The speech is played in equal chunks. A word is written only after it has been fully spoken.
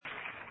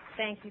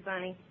Thank you,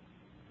 Bunny.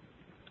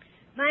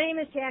 My name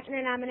is Catherine,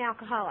 and I'm an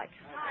alcoholic.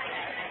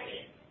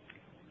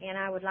 And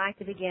I would like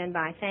to begin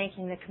by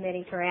thanking the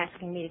committee for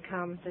asking me to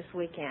come this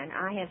weekend.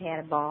 I have had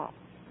a ball.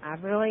 I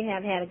really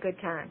have had a good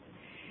time.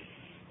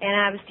 And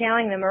I was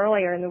telling them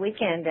earlier in the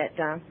weekend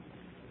that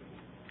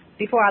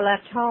before I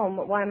left home,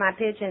 one of my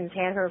pigeons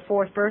had her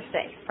 4th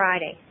birthday,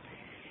 Friday.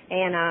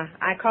 And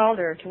I called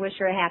her to wish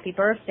her a happy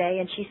birthday,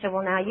 and she said,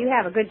 well, now you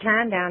have a good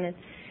time down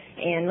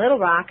in Little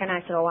Rock. And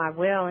I said, oh, I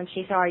will. And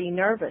she said, are you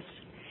nervous?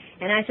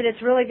 And I said,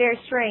 it's really very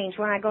strange.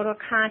 When I go to a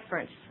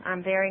conference,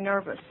 I'm very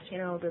nervous,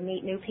 to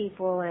meet new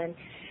people and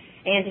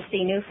to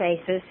see new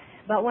faces.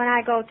 But when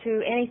I go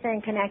to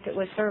anything connected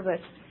with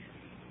service,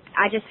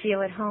 I just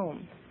feel at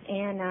home.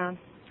 And,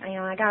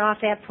 I got off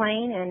that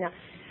plane,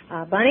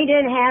 and Bunny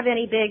didn't have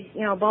any big,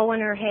 bow in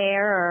her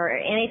hair or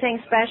anything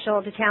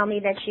special to tell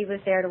me that she was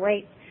there to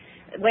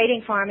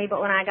waiting for me. But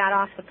when I got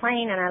off the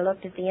plane and I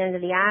looked at the end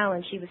of the aisle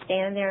and she was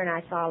standing there, and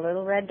I saw a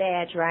little red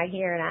badge right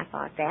here, and I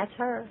thought, that's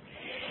her.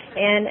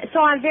 And so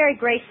I'm very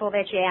grateful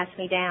that you asked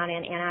me down,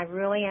 and I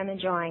really am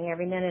enjoying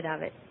every minute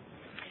of it.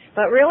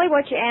 But really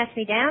what you asked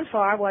me down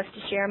for was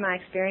to share my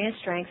experience,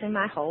 strength, and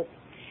my hope.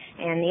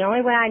 And the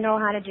only way I know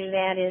how to do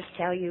that is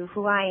tell you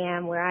who I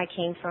am, where I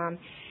came from.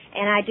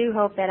 And I do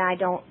hope that I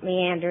don't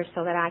meander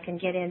so that I can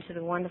get into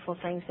the wonderful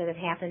things that have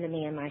happened to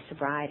me in my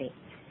sobriety.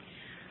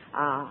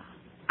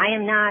 I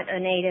am not a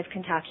native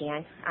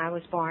Kentuckian. I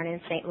was born in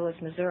St. Louis,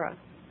 Missouri.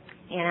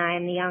 And I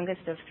am the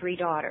youngest of 3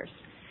 daughters.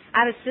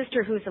 I have a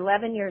sister who's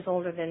 11 years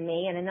older than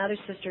me and another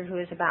sister who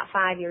is about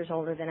 5 years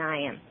older than I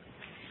am.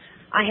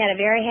 I had a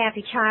very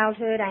happy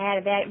childhood. I had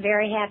a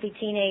very happy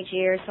teenage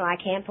years, so I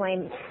can't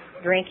blame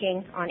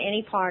drinking on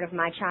any part of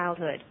my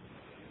childhood.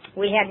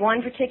 We had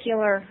one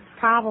particular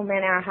problem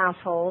in our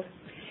household,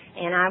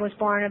 and I was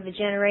born of the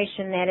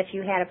generation that if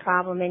you had a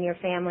problem in your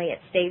family, it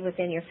stayed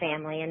within your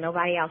family and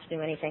nobody else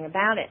knew anything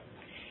about it.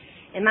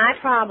 And my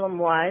problem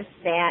was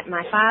that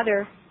my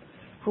father,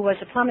 who was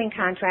a plumbing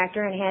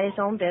contractor and had his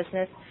own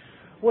business,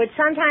 would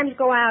sometimes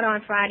go out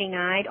on Friday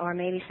night or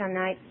maybe some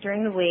night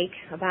during the week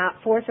about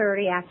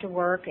 4:30 after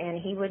work, and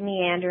he would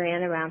meander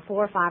in around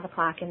 4 or 5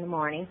 o'clock in the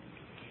morning.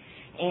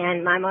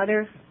 And my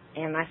mother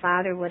and my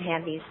father would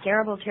have these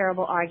terrible,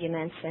 terrible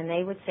arguments, and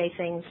they would say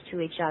things to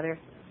each other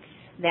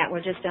that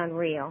were just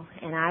unreal.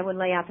 And I would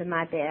lay up in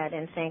my bed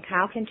and think,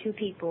 how can 2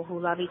 people who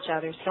love each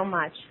other so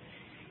much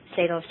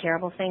say those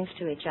terrible things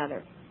to each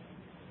other?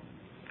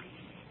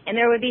 And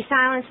there would be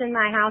silence in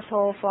my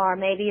household for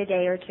maybe a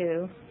day or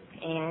 2.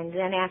 And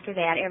then after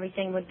that,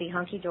 everything would be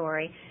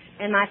hunky-dory.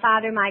 And my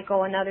father might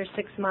go another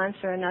 6 months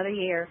or another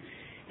year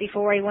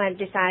before he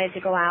decided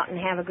to go out and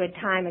have a good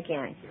time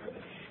again.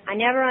 I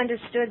never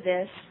understood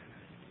this,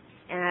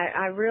 and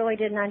I really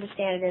didn't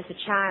understand it as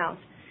a child.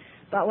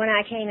 But when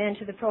I came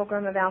into the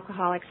program of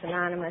Alcoholics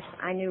Anonymous,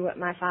 I knew what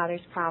my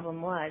father's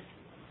problem was.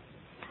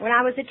 When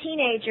I was a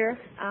teenager,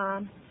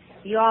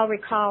 you all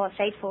recall a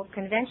fateful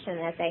convention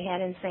that they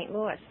had in St.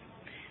 Louis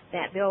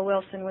that Bill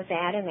Wilson was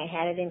at, and they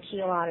had it in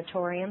Kiel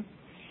Auditorium.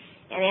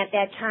 And at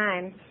that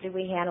time,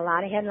 we had a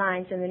lot of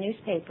headlines in the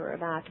newspaper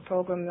about the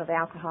program of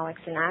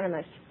Alcoholics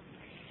Anonymous.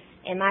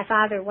 And my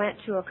father went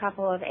to a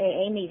couple of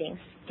AA meetings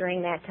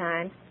during that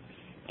time,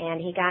 and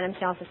he got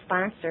himself a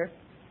sponsor.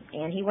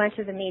 And he went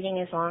to the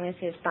meeting as long as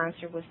his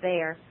sponsor was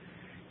there.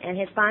 And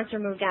his sponsor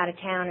moved out of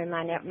town, and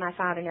my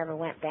father never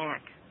went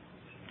back.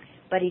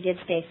 But he did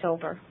stay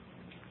sober.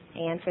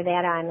 And for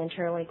that, I'm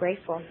eternally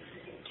grateful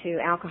to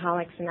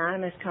Alcoholics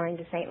Anonymous coming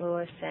to St.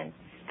 Louis and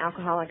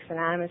Alcoholics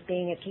Anonymous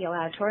being at Kiel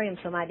Auditorium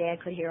so my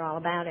dad could hear all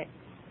about it.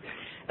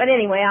 But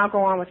anyway, I'll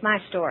go on with my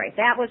story.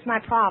 That was my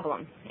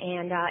problem,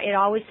 and it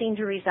always seemed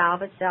to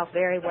resolve itself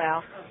very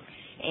well.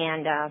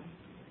 And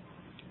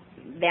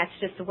that's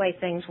just the way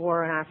things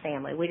were in our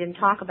family. We didn't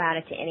talk about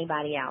it to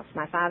anybody else.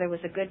 My father was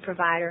a good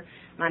provider.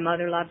 My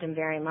mother loved him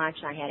very much.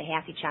 I had a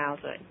happy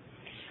childhood.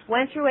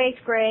 Went through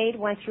 8th grade,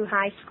 went through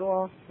high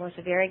school, was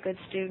a very good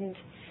student.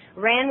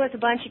 Ran with a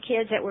bunch of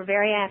kids that were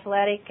very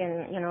athletic,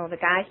 and, the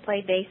guys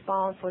played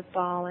baseball and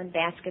football and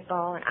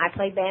basketball, and I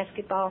played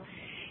basketball.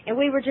 And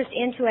we were just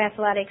into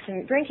athletics,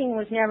 and drinking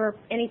was never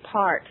any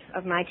part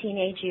of my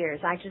teenage years.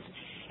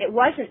 It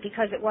wasn't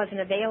because it wasn't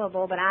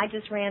available, but I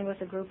just ran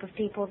with a group of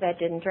people that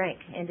didn't drink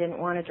and didn't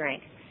want to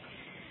drink.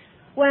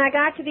 When I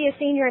got to be a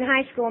senior in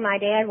high school, my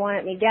dad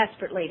wanted me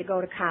desperately to go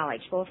to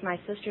college. Both my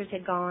sisters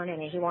had gone,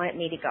 and he wanted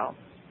me to go.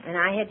 And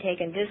I had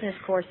taken business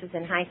courses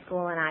in high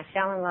school, and I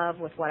fell in love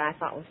with what I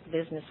thought was the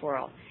business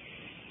world.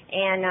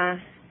 And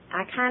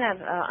I kind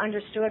of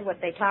understood what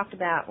they talked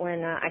about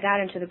when I got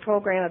into the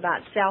program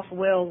about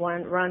self-will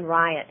run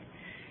riot.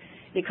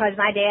 Because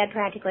my dad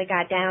practically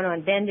got down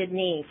on bended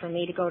knee for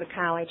me to go to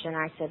college, and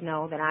I said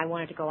no, that I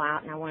wanted to go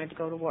out and I wanted to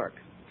go to work.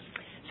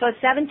 So at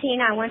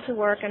 17, I went to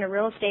work in a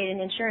real estate and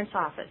insurance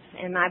office,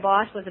 and my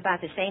boss was about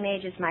the same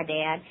age as my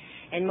dad,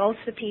 and most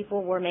of the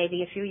people were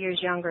maybe a few years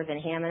younger than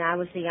him, and I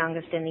was the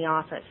youngest in the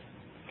office.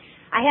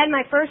 I had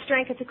my first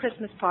drink at the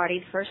Christmas party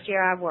the first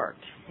year I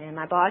worked, and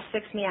my boss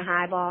fixed me a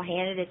highball,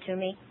 handed it to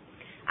me.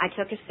 I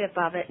took a sip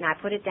of it, and I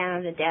put it down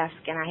on the desk,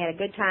 and I had a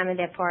good time at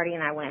that party,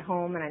 and I went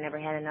home, and I never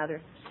had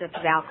another sip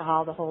of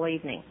alcohol the whole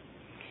evening.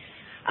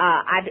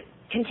 I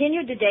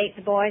continued to date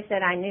the boys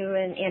that I knew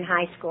in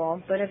high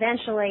school, but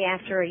eventually,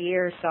 after a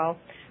year or so,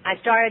 I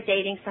started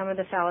dating some of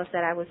the fellows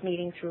that I was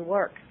meeting through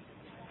work.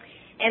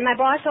 And my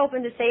boss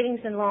opened a savings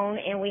and loan,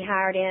 and we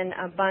hired in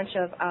a bunch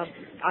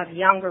of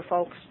younger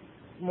folks,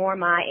 more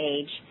my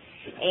age.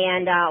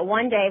 And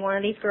one day, one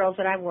of these girls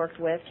that I worked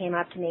with came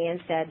up to me and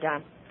said,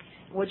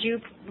 would you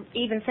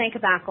even think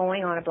about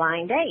going on a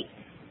blind date?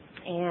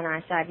 And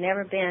I said, I've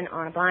never been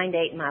on a blind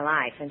date in my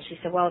life. And she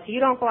said, well, if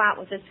you don't go out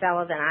with this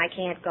fellow, then I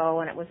can't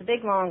go. And it was a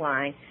big, long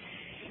line.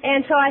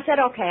 And so I said,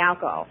 okay, I'll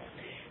go.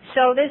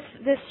 So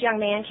this young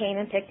man came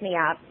and picked me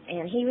up,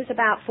 and he was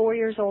about 4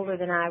 years older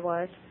than I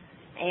was.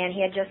 And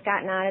he had just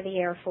gotten out of the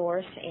Air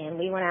Force, and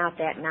we went out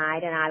that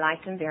night, and I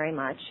liked him very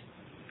much.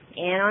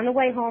 And on the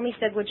way home, he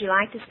said, would you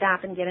like to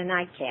stop and get a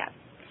nightcap?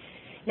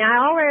 Now,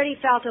 I already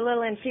felt a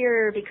little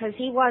inferior because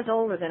he was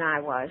older than I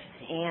was,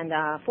 and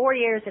 4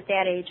 years at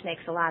that age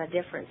makes a lot of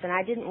difference, and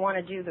I didn't want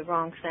to do the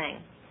wrong thing.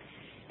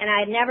 And I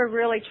had never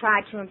really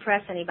tried to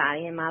impress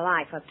anybody in my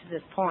life up to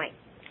this point.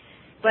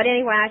 But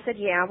anyway, I said,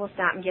 yeah, we'll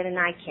stop and get a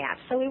nightcap.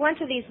 So we went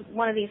to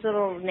one of these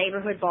little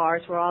neighborhood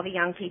bars where all the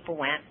young people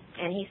went,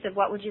 and he said,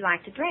 what would you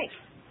like to drink?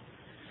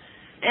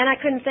 And I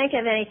couldn't think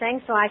of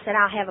anything, so I said,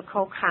 I'll have a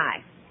Coke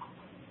High.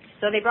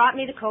 So they brought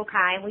me the Coke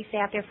High, and we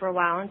sat there for a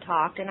while and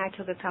talked, and I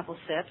took a couple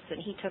sips,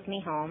 and he took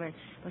me home, and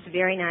it was a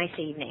very nice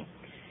evening.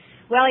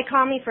 Well, he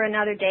called me for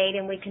another date,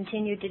 and we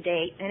continued to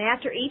date, and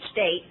after each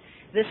date,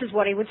 this is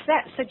what he would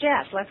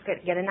suggest. Let's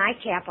get a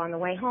nightcap on the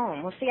way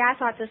home. Well, see, I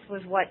thought this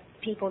was what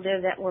people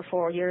did that were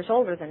 4 years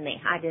older than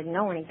me. I didn't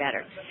know any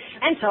better.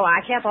 And so I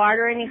kept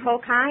ordering a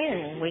Coke High,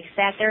 and we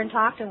sat there and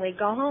talked, and we'd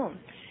go home.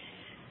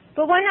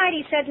 But one night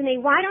he said to me,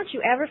 why don't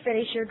you ever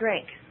finish your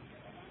drink?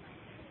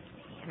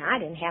 And I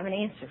didn't have an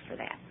answer for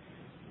that.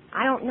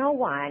 I don't know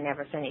why I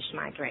never finished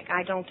my drink.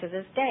 I don't to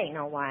this day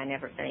know why I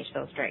never finished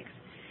those drinks.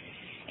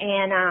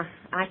 And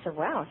I said,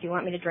 well, if you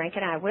want me to drink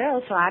it, I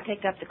will. So I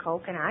picked up the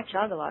Coke and I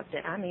chug-a-lugged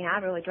it. I mean, I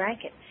really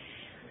drank it.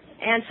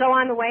 And so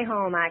on the way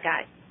home, I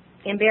got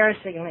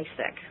embarrassingly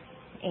sick.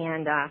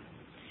 And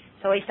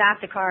so he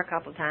stopped the car a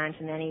couple times,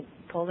 and then he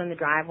pulled in the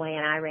driveway,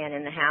 and I ran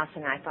in the house,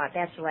 and I thought,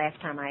 that's the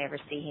last time I ever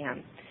see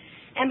him.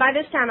 And by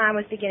this time, I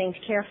was beginning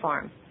to care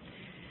for him.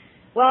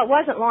 Well, it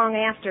wasn't long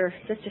after,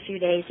 just a few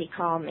days, he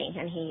called me,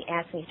 and he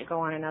asked me to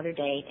go on another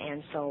date,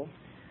 and so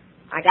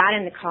I got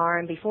in the car,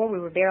 and before we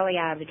were barely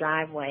out of the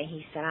driveway,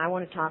 he said, I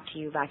want to talk to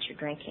you about your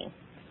drinking.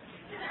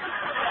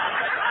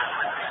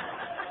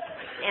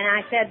 And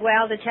I said,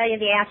 well, to tell you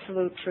the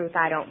absolute truth,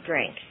 I don't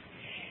drink.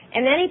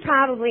 And then he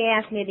probably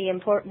asked me the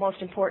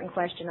most important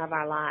question of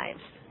our lives.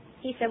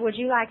 He said, would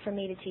you like for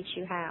me to teach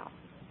you how?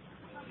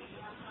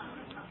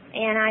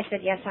 And I said,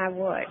 yes, I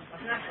would.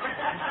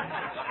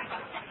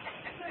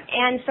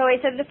 And so he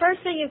said, the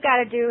first thing you've got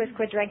to do is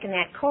quit drinking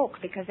that Coke,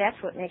 because that's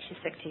what makes you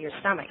sick to your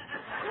stomach.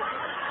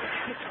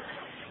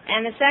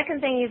 And the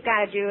second thing you've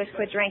got to do is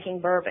quit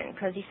drinking bourbon,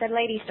 because he said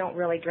ladies don't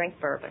really drink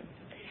bourbon.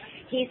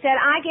 He said,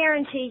 I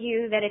guarantee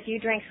you that if you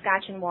drink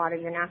Scotch and water,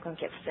 you're not going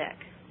to get sick.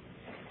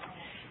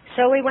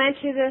 So we went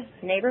to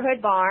the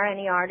neighborhood bar, and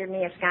he ordered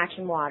me a Scotch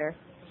and water,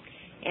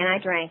 and I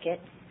drank it,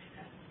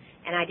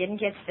 and I didn't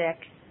get sick,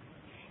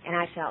 and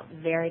I felt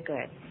very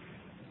good.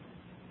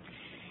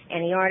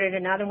 And he ordered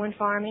another one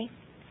for me,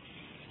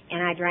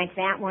 and I drank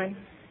that one,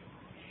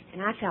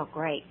 and I felt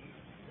great.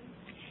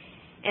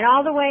 And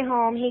all the way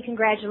home, he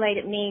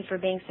congratulated me for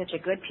being such a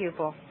good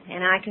pupil,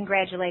 and I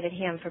congratulated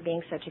him for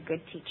being such a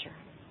good teacher.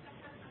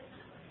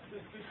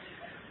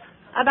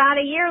 About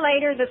a year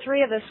later, the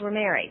three of us were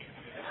married.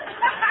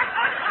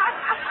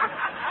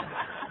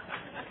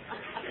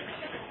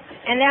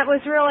 And that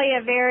was really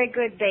a very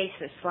good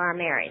basis for our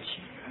marriage.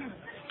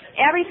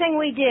 Everything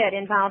we did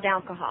involved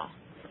alcohol.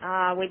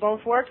 We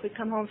both worked. We'd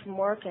come home from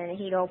work, and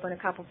he'd open a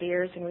couple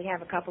beers, and we'd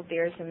have a couple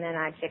beers, and then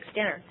I'd fix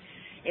dinner.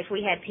 If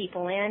we had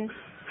people in,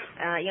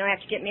 after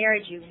you get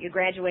married, you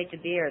graduate to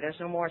beer. There's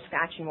no more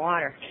Scotch and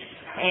water.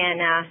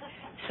 And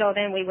so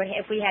then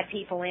if we had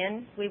people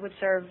in, we would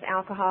serve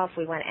alcohol. If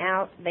we went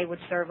out, they would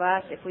serve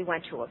us. If we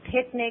went to a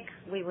picnic,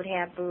 we would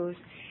have booze.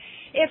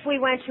 If we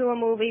went to a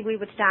movie, we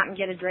would stop and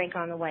get a drink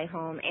on the way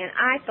home. And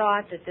I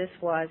thought that this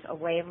was a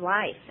way of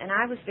life, and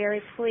I was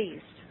very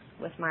pleased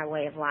with my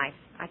way of life.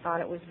 I thought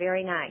it was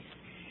very nice.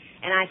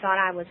 And I thought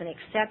I was an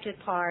accepted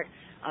part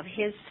of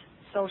his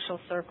social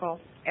circle.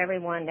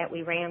 Everyone that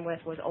we ran with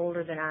was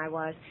older than I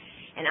was,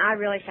 and I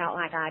really felt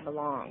like I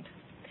belonged.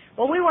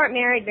 Well, we weren't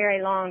married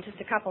very long, just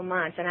a couple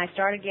months, and I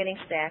started getting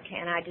sick,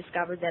 and I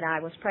discovered that I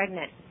was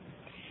pregnant.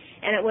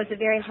 And it was a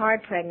very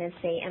hard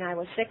pregnancy, and I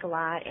was sick a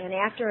lot, and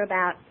after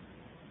about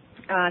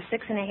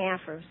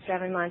 6.5 or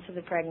 7 months of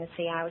the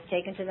pregnancy, I was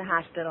taken to the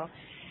hospital,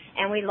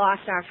 and we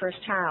lost our first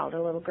child,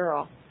 a little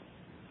girl.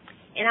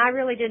 And I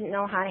really didn't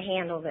know how to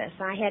handle this.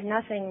 I had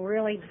nothing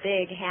really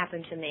big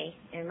happen to me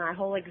in my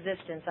whole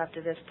existence up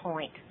to this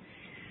point.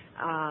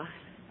 I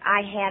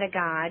had a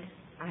God.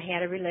 I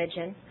had a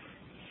religion.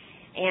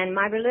 And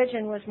my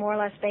religion was more or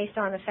less based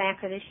on the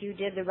fact that if you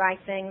did the right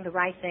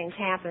things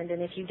happened,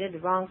 and if you did the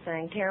wrong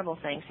thing, terrible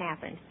things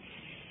happened.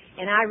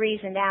 And I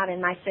reasoned out in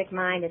my sick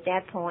mind at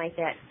that point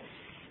that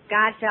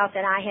God felt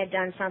that I had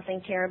done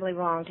something terribly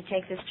wrong to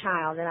take this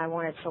child that I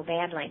wanted so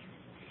badly.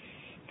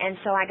 And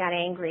so I got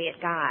angry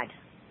at God.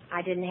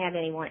 I didn't have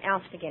anyone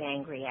else to get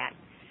angry at.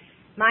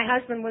 My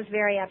husband was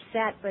very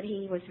upset, but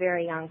he was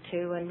very young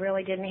too and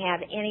really didn't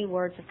have any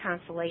words of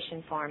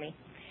consolation for me.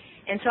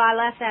 And so I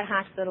left that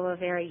hospital a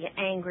very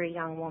angry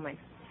young woman.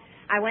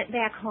 I went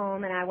back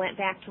home and I went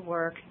back to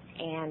work,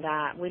 and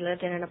we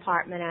lived in an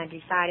apartment, and I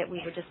decided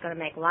we were just going to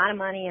make a lot of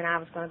money and I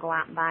was going to go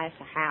out and buy us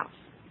a house.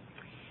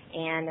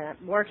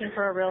 And working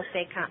for a real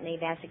estate company,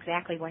 that's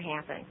exactly what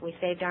happened. We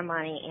saved our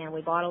money and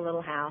we bought a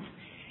little house.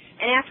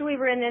 And after we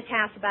were in this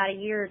house about a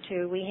year or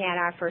two, we had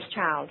our first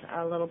child,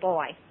 a little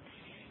boy.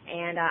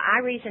 And I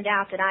reasoned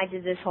out that I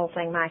did this whole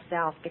thing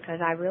myself because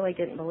I really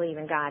didn't believe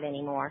in God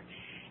anymore.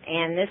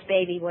 And this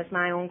baby was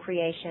my own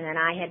creation, and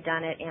I had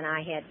done it, and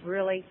I had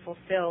really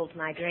fulfilled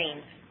my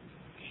dreams.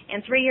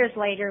 And 3 years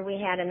later,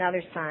 we had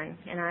another son,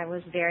 and I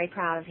was very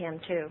proud of him,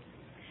 too.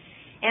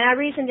 And I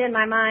reasoned in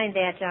my mind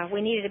that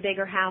we needed a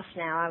bigger house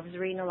now. I was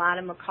reading a lot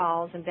of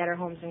McCall's and Better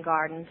Homes and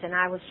Gardens, and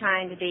I was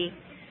trying to be,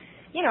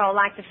 you know,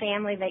 like the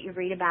family that you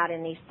read about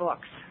in these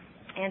books.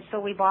 And so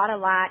we bought a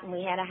lot, and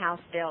we had a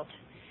house built.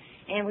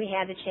 And we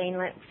had the chain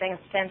link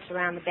fence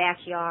around the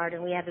backyard,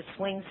 and we had the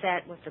swing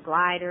set with the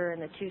glider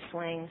and the 2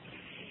 swings.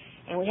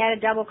 And we had a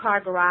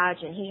double-car garage,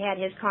 and he had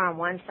his car on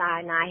one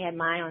side, and I had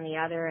mine on the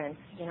other. And,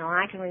 you know,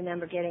 I can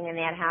remember getting in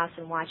that house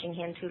and watching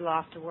him tootle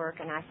off to work,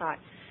 and I thought,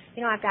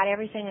 you know, I've got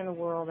everything in the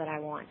world that I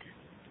want.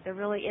 There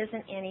really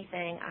isn't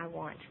anything I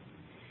want.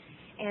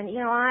 And, you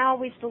know, I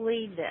always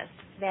believed this,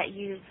 that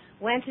you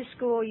went to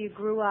school, you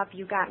grew up,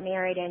 you got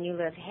married, and you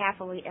lived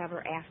happily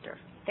ever after.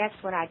 That's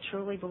what I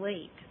truly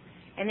believed.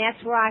 And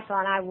that's where I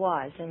thought I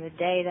was in the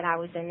day that I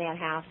was in that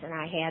house and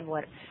I had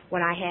what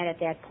I had at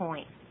that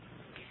point.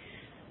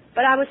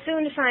 But I was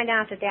soon to find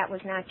out that that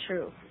was not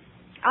true.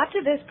 Up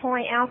to this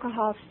point,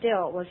 alcohol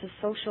still was a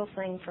social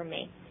thing for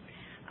me.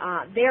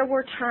 There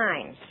were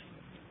times,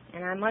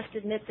 and I must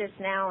admit this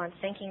now, I'm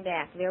thinking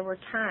back, there were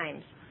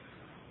times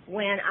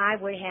when I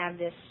would have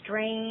this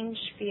strange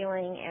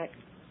feeling at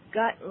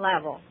gut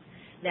level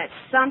that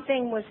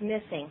something was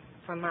missing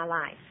from my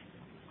life.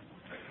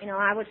 You know,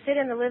 I would sit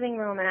in the living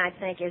room and I'd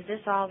think, is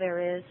this all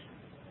there is?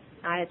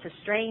 It's a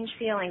strange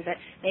feeling, but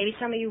maybe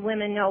some of you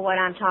women know what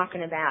I'm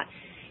talking about.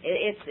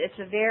 It's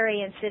a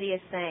very insidious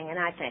thing, and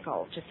I'd think,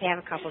 oh, just have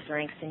a couple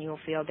drinks and you'll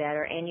feel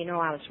better. And you know,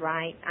 I was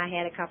right. I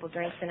had a couple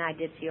drinks and I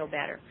did feel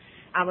better.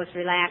 I was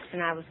relaxed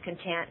and I was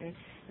content, and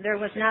there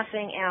was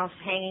nothing else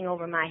hanging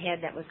over my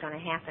head that was going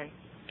to happen.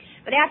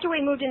 But after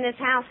we moved in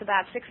this house,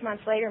 about 6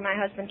 months later, my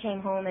husband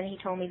came home and he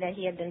told me that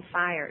he had been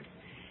fired.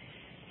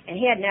 And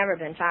he had never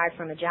been fired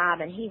from a job,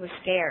 and he was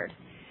scared.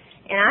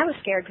 And I was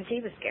scared because he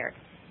was scared.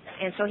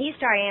 And so he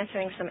started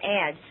answering some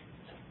ads.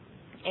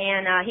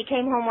 And he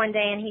came home one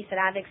day and he said,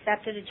 I've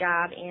accepted a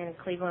job in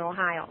Cleveland,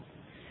 Ohio.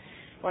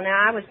 Well, now,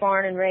 I was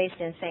born and raised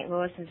in St.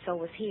 Louis, and so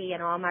was he,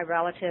 and all my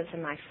relatives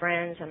and my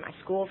friends and my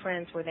school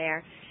friends were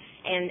there.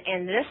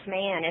 And this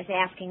man is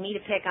asking me to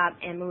pick up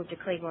and move to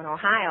Cleveland,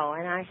 Ohio.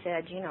 And I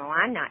said, you know,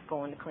 I'm not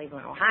going to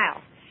Cleveland, Ohio.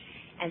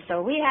 And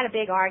so we had a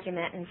big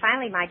argument, and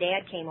finally my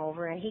dad came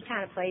over, and he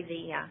kind of played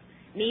the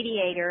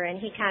mediator, and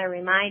he kind of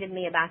reminded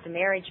me about the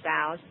marriage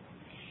vows.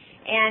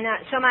 And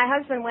so my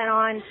husband went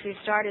on to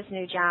start his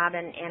new job,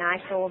 and I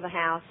sold the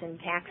house and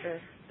packed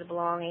the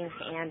belongings,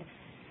 and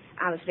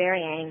I was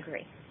very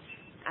angry.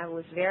 I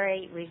was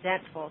very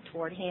resentful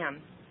toward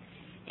him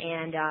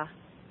and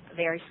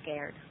very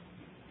scared,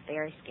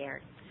 very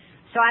scared.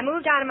 So I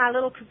moved out of my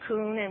little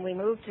cocoon, and we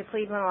moved to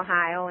Cleveland,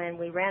 Ohio, and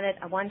we rented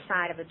one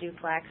side of a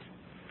duplex.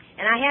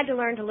 And I had to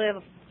learn to live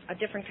a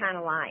different kind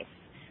of life.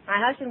 My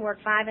husband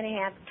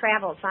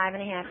traveled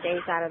 5.5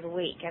 days out of the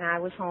week, and I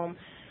was home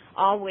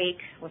all week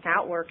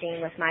without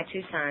working with my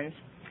 2 sons.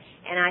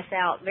 And I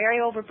felt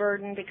very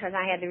overburdened because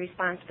I had the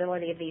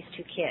responsibility of these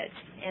 2 kids.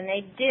 And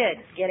they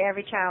did get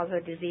every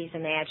childhood disease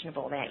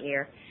imaginable that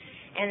year,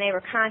 and they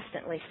were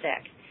constantly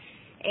sick.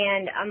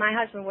 And my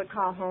husband would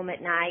call home at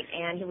night,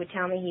 and he would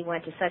tell me he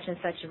went to such and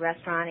such a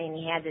restaurant, and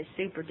he had this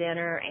super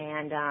dinner,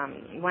 and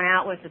went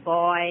out with the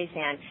boys,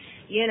 and,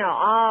 you know,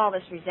 all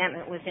this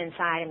resentment was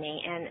inside of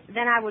me. And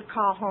then I would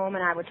call home,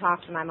 and I would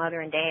talk to my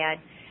mother and dad,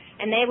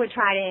 and they would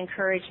try to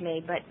encourage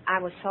me, but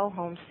I was so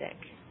homesick.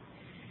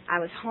 I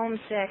was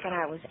homesick, and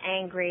I was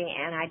angry,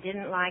 and I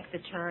didn't like the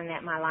turn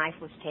that my life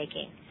was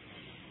taking.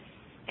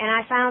 And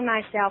I found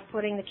myself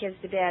putting the kids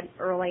to bed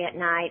early at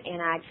night,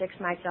 and I'd fix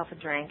myself a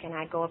drink, and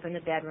I'd go up in the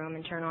bedroom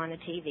and turn on the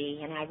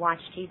TV, and I'd watch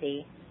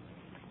TV.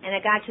 And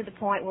it got to the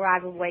point where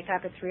I would wake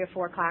up at 3 or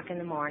 4 o'clock in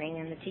the morning,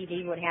 and the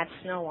TV would have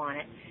snow on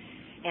it,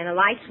 and the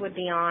lights would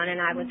be on,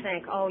 and I would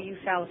think, oh, you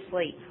fell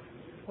asleep.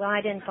 Well,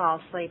 I didn't fall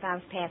asleep. I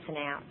was passing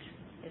out,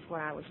 is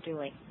what I was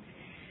doing.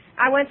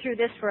 I went through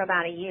this for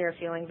about a year,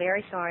 feeling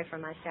very sorry for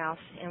myself,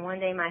 and one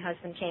day my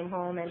husband came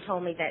home and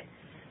told me that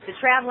the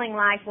traveling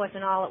life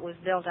wasn't all it was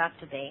built up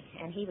to be,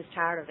 and he was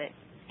tired of it.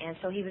 and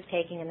so he was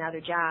taking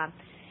another job.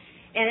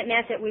 And it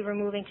meant that we were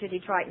moving to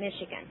Detroit,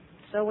 Michigan.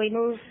 So we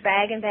moved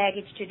bag and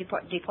baggage to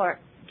Detroit,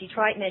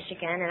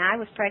 Michigan, and I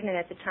was pregnant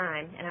at the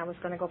time, and I was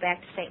going to go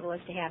back to St. Louis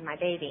to have my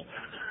baby.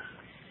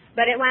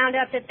 But it wound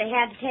up that they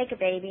had to take a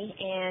baby,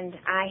 and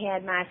I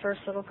had my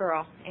first little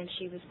girl, and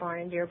she was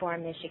born in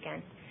Dearborn,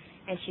 Michigan,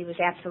 and she was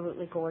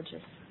absolutely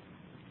gorgeous.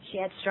 She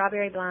had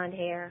strawberry blonde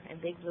hair and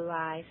big blue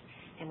eyes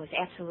and was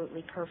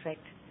absolutely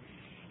perfect.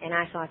 And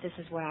I thought, this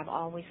is what I've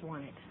always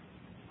wanted,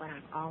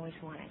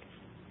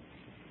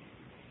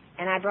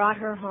 And I brought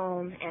her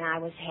home, and I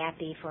was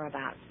happy for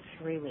about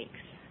 3 weeks.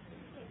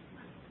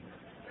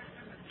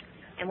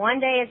 And one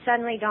day it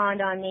suddenly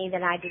dawned on me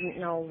that I didn't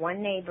know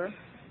one neighbor,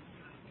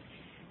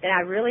 that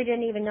I really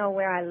didn't even know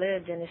where I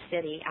lived in the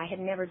city. I had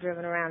never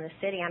driven around the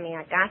city. I mean,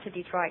 I got to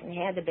Detroit and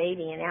had the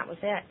baby, and that was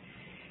it.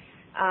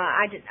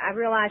 I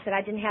realized that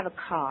I didn't have a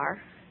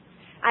car.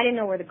 I didn't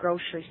know where the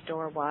grocery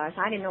store was.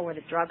 I didn't know where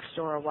the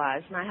drugstore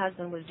was. My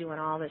husband was doing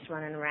all this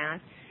running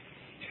around.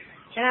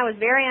 And I was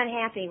very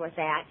unhappy with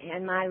that.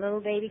 And my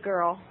little baby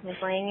girl was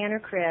laying in her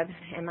crib,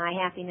 and my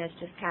happiness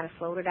just kind of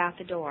floated out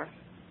the door.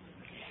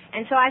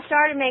 And so I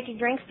started making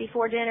drinks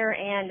before dinner,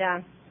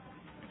 and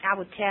I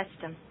would test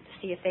them to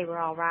see if they were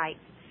all right.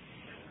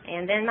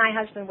 And then my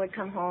husband would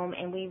come home,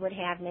 and we would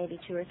have maybe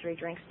 2 or 3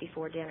 drinks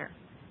before dinner.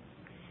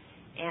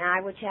 And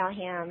I would tell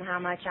him how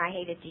much I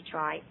hated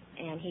Detroit,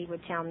 and he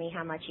would tell me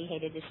how much he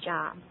hated his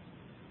job.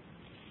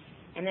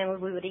 And then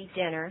we would eat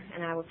dinner,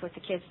 and I would put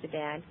the kids to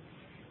bed,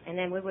 and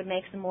then we would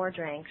make some more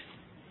drinks,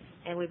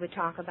 and we would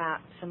talk about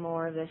some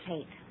more of this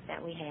hate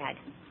that we had.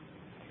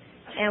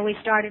 And we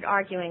started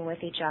arguing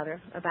with each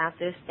other about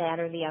this, that,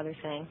 or the other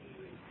thing.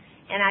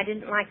 And I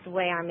didn't like the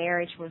way our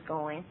marriage was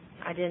going.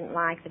 I didn't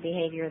like the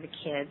behavior of the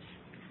kids.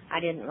 I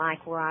didn't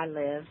like where I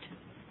lived.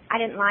 I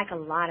didn't like a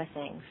lot of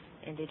things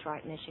in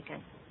Detroit,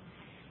 Michigan.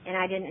 And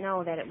I didn't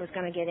know that it was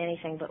going to get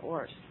anything but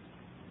worse.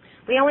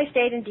 We only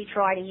stayed in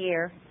Detroit a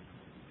year,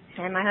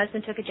 and my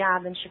husband took a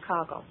job in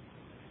Chicago.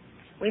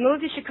 We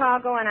moved to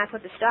Chicago, and I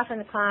put the stuff in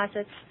the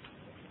closets,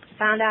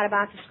 found out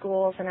about the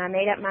schools, and I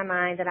made up my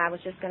mind that I was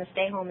just going to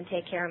stay home and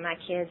take care of my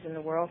kids, and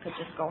the world could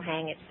just go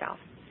hang itself.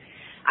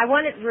 I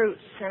wanted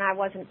roots, and I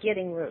wasn't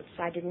getting roots.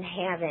 I didn't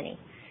have any.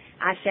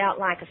 I felt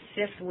like a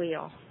fifth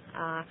wheel.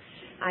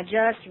 I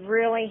just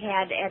really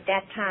had, at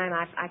that time,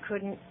 I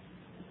couldn't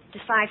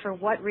decipher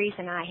what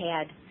reason I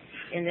had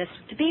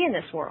to be in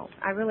this world.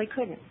 I really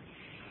couldn't.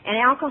 And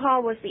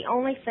alcohol was the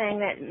only thing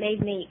that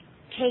made me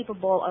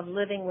capable of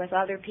living with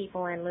other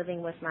people and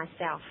living with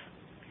myself.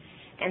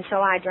 And so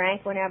I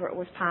drank whenever it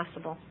was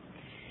possible.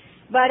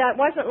 But it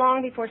wasn't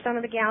long before some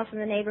of the gals in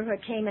the neighborhood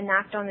came and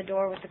knocked on the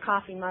door with the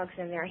coffee mugs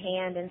in their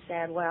hand and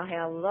said, well,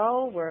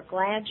 hello, we're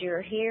glad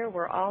you're here.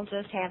 We're all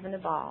just having a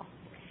ball.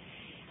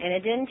 And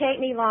it didn't take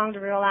me long to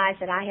realize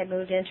that I had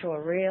moved into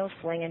a real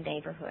swinging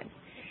neighborhood.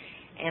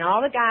 And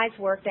all the guys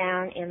worked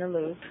down in the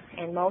Loop,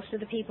 and most of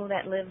the people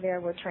that lived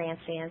there were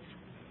transients.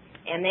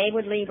 And they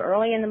would leave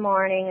early in the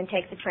morning and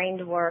take the train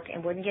to work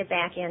and wouldn't get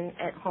back in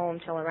at home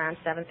till around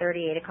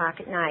 7:30, 8 o'clock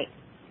at night.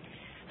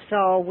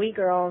 So we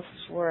girls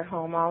were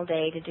home all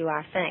day to do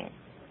our thing.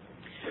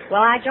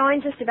 Well, I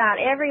joined just about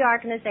every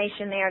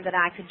organization there that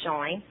I could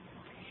join.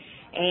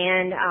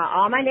 And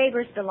all my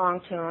neighbors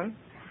belonged to them.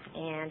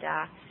 And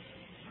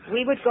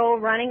we would go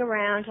running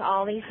around to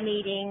all these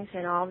meetings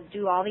and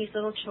do all these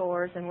little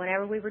chores. And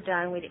whenever we were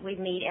done, we'd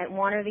meet at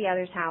one or the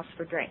other's house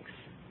for drinks.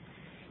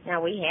 Now,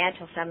 we had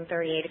till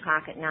 7:30, 8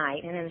 o'clock at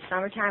night. And in the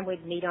summertime,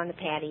 we'd meet on the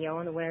patio.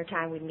 In the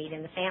wintertime, we'd meet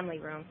in the family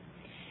room.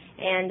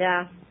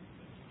 And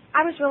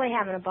I was really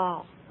having a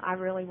ball. I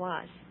really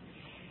was.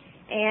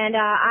 And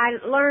I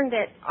learned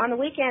that on the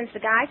weekends, the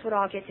guys would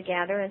all get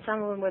together, and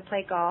some of them would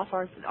play golf,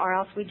 or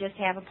else we'd just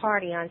have a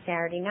party on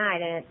Saturday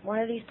night. And at one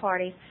of these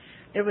parties,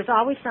 there was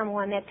always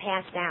someone that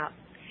passed out.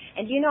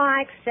 And you know,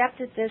 I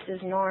accepted this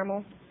as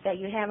normal, that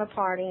you have a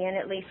party and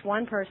at least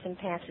one person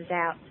passes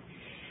out.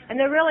 And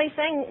the really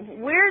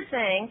weird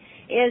thing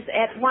is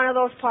at one of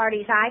those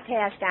parties I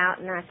passed out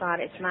and I thought,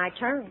 it's my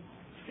turn,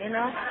 you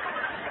know.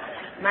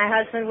 My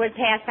husband would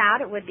pass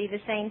out, it would be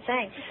the same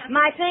thing.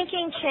 My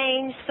thinking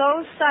changed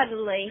so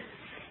subtly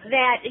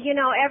that, you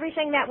know,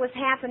 everything that was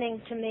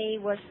happening to me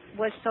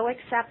was so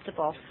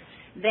acceptable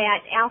that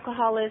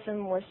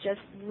alcoholism was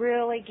just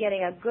really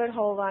getting a good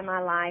hold on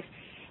my life,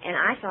 and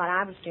I thought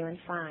I was doing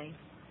fine.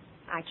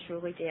 I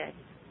truly did.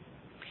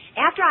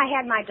 After I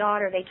had my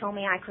daughter, they told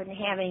me I couldn't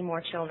have any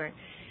more children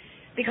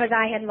because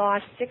I had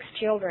lost 6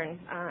 children,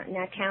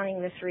 not counting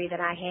the 3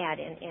 that I had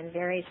in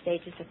various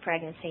stages of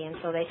pregnancy, and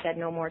so they said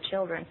no more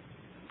children.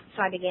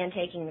 So I began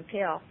taking the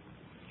pill.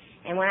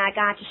 And when I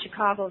got to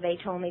Chicago, they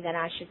told me that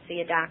I should see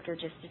a doctor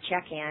just to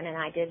check in, and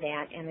I did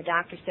that. And the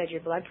doctor said,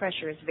 your blood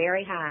pressure is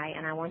very high,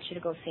 and I want you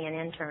to go see an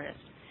internist.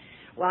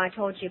 Well, I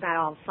told you about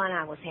all the fun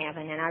I was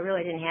having, and I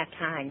really didn't have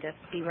time to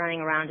be running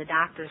around to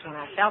doctors when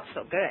I felt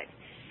so good.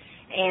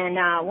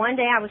 And one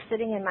day I was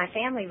sitting in my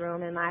family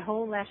room, and my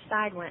whole left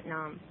side went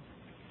numb.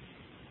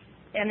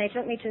 And they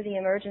took me to the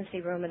emergency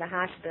room of the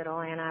hospital,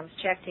 and I was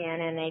checked in,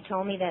 and they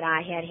told me that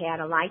I had had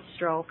a light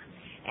stroke,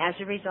 as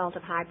a result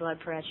of high blood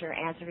pressure,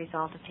 as a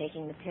result of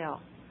taking the pill.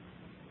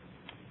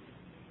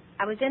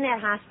 I was in that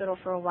hospital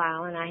for a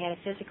while, and I had a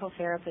physical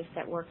therapist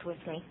that worked with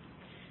me.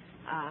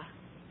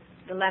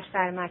 The left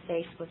side of my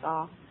face was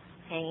all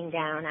hanging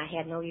down. I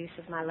had no use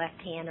of my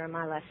left hand or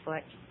my left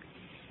foot.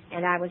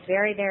 And I was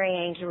very, very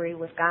angry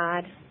with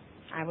God.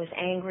 I was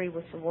angry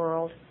with the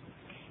world.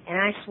 And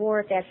I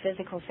swore at that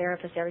physical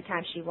therapist every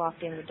time she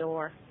walked in the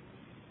door.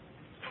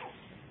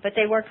 But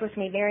they worked with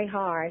me very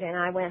hard, and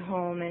I went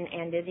home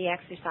and did the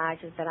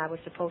exercises that I was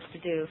supposed to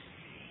do.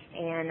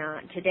 And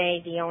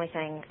today, the only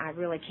thing I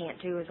really can't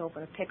do is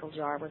open a pickle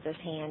jar with this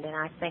hand, and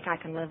I think I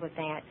can live with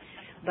that.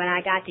 But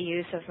I got the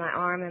use of my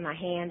arm and my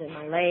hand and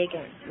my leg,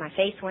 and my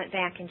face went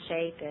back in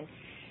shape, and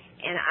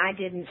I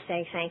didn't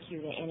say thank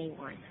you to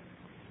anyone.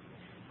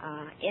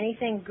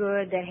 Anything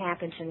good that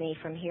happened to me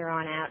from here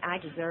on out, I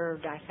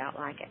deserved, I felt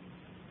like it.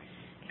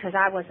 Because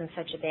I wasn't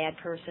such a bad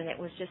person. It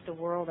was just the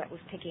world that was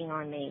picking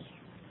on me.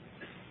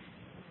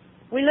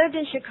 We lived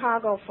in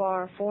Chicago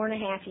for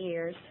 4.5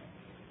 years,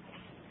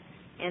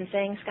 and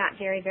things got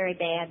very, very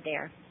bad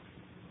there.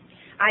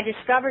 I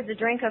discovered the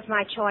drink of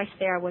my choice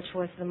there, which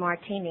was the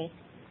martini.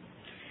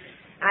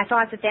 I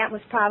thought that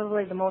was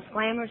probably the most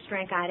glamorous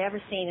drink I'd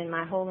ever seen in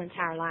my whole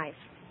entire life.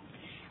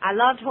 I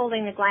loved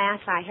holding the glass.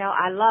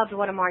 I loved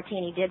what a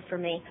martini did for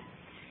me,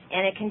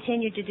 and it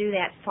continued to do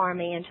that for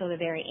me until the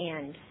very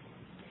end.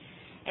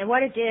 And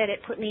what it did,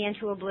 it put me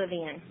into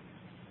oblivion.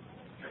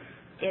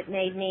 It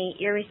made me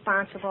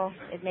irresponsible.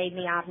 It made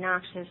me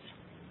obnoxious.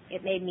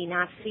 It made me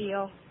not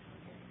feel.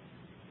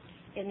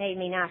 It made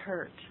me not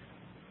hurt.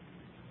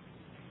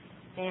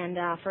 And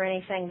for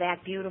anything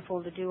that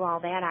beautiful to do all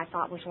that, I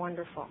thought was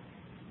wonderful.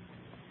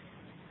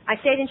 I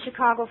stayed in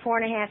Chicago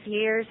 4.5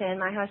 years, and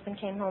my husband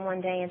came home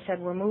one day and said,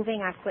 "We're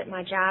moving. I quit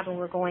my job, and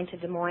we're going to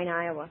Des Moines,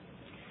 Iowa."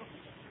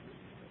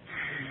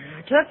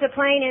 I took the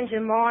plane in Des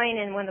Moines,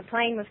 and when the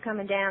plane was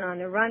coming down on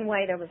the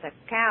runway, there was a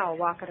cow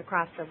walking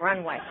across the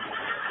runway.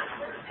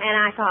 And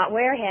I thought,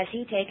 where has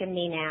he taken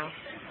me now?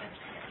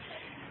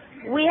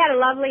 We had a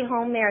lovely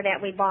home there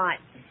that we bought,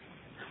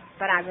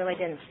 but I really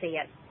didn't see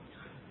it.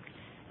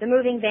 The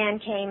moving van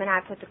came, and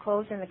I put the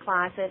clothes in the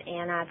closet,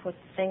 and I put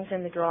things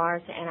in the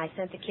drawers, and I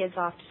sent the kids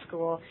off to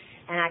school,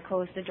 and I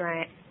closed the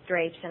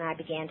drapes, and I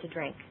began to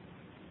drink.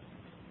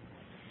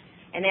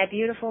 And that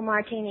beautiful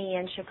martini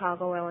in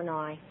Chicago,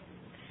 Illinois,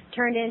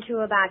 turned into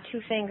about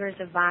 2 fingers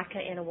of vodka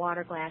in a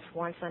water glass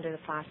once under the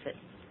faucet,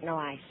 no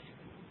ice.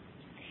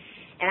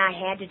 And I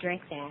had to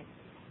drink that.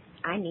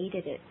 I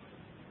needed it.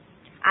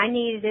 I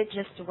needed it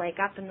just to wake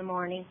up in the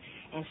morning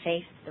and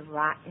face the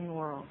rotten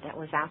world that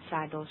was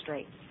outside those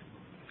drapes.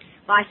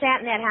 Well, I sat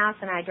in that house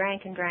and I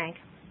drank and drank.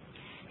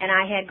 And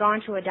I had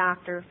gone to a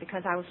doctor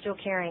because I was still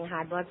carrying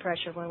high blood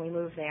pressure when we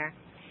moved there.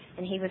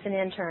 And he was an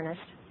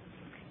internist.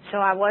 So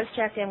I was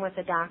checked in with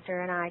the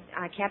doctor, and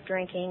I kept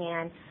drinking.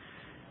 And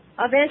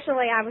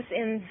eventually I was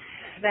in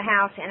the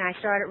house and I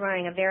started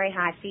running a very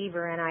high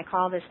fever. And I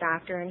called this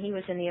doctor, and he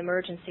was in the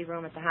emergency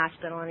room at the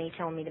hospital, and he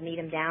told me to meet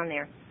him down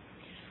there.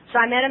 So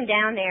I met him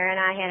down there, and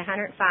I had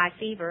 105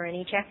 fever, and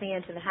he checked me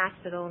into the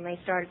hospital, and they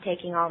started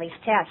taking all these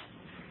tests.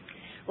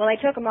 Well, they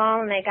took them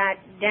all, and they got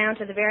down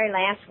to the very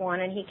last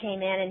one, and he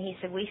came in, and he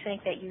said, "We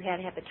think that you have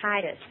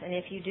hepatitis, and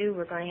if you do,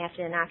 we're going to have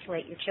to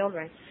inoculate your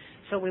children,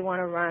 so we want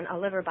to run a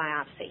liver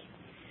biopsy."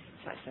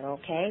 So I said,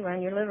 "Okay,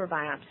 run your liver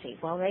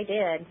biopsy." Well, they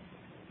did,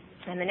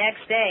 and the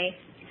next day,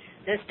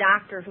 this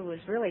doctor, who was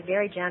really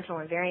very gentle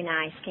and very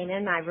nice, came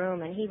in my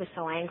room, and he was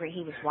so angry,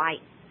 he was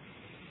white.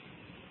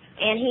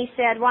 And he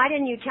said, "Why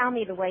didn't you tell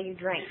me the way you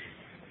drink?"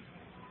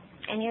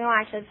 And,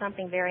 I said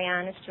something very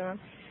honest to him.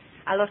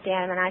 I looked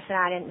at him and I said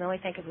I didn't really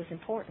think it was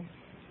important.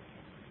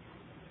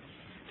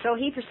 So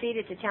he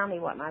proceeded to tell me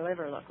what my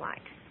liver looked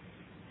like,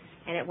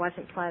 and it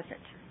wasn't pleasant.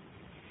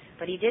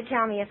 But he did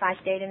tell me if I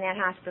stayed in that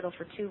hospital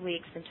for 2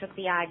 weeks and took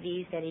the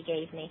IVs that he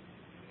gave me,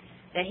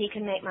 that he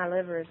could make my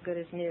liver as good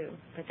as new,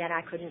 but that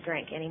I couldn't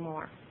drink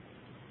anymore.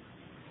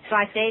 So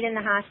I stayed in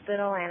the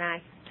hospital, and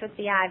I took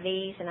the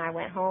IVs, and I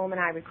went home, and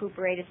I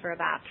recuperated for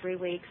about 3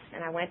 weeks,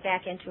 and I went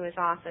back into his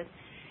office,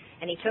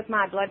 and he took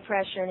my blood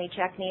pressure, and he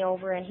checked me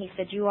over, and he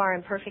said, "You are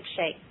in perfect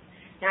shape."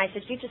 Now, I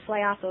said, "You just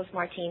lay off those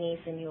martinis,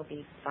 and you'll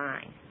be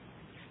fine."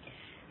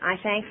 I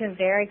thanked him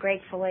very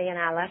gratefully, and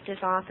I left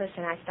his office,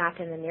 and I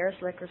stopped in the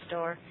nearest liquor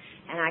store,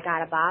 and I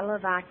got a bottle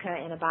of vodka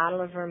and a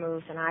bottle of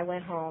vermouth, and I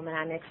went home, and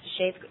I mixed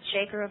a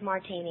shaker of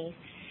martinis,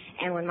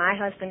 and when my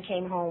husband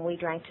came home, we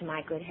drank to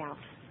my good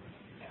health.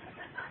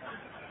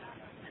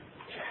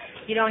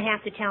 You don't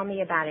have to tell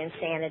me about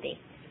insanity.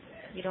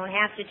 You don't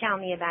have to tell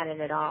me about it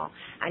at all.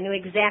 I knew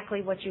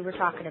exactly what you were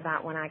talking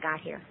about when I got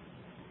here.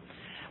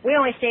 We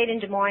only stayed in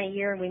Des Moines a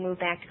year, and we moved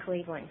back to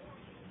Cleveland.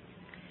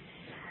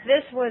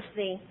 This was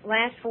the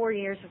last 4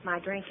 years of my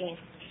drinking,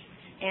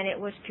 and it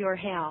was pure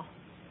hell.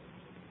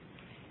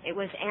 It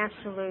was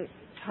absolute,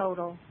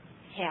 total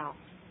hell.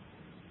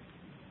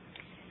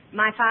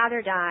 My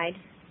father died,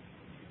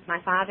 my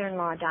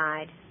father-in-law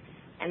died,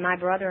 and my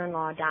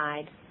brother-in-law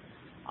died,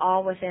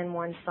 all within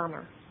one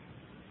summer.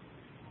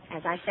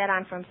 As I said,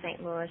 I'm from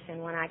St. Louis,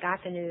 and when I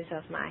got the news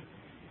of my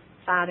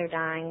father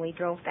dying, we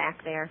drove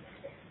back there,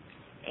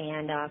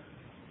 and I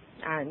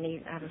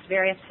was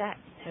very upset.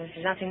 There's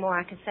nothing more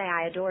I could say.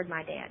 I adored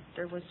my dad.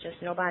 There was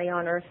just nobody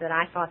on earth that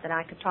I thought that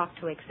I could talk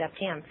to except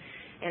him.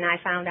 And I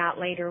found out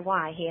later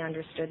why he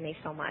understood me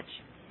so much.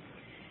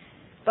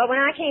 But when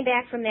I came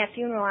back from that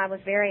funeral, I was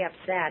very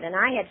upset. And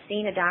I had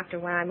seen a doctor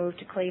when I moved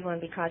to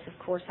Cleveland because,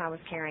 of course, I was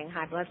carrying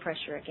high blood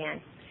pressure again.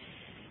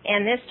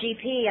 And this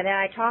GP that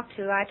I talked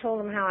to, I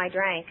told him how I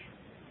drank.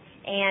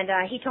 And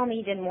he told me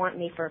he didn't want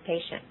me for a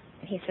patient.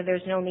 He said,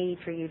 there's no need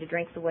for you to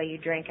drink the way you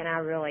drink, and I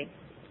really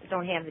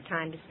don't have the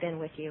time to spend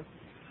with you.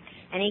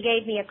 And he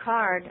gave me a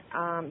card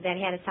that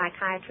had a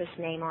psychiatrist's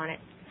name on it.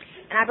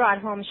 And I brought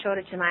it home and showed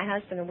it to my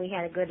husband, and we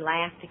had a good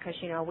laugh because,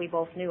 we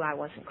both knew I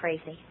wasn't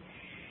crazy.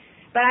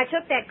 But I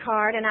took that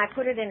card and I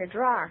put it in a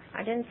drawer.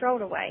 I didn't throw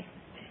it away.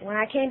 When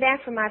I came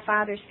back from my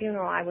father's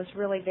funeral, I was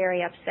really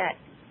very upset.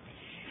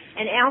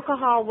 And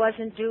alcohol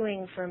wasn't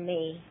doing for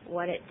me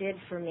what it did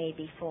for me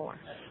before.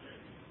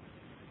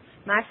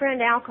 My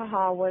friend,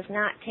 alcohol was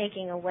not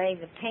taking away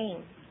the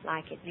pain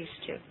like it used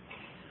to.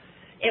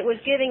 It was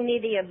giving me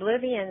the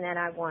oblivion that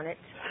I wanted,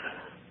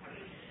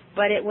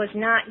 but it was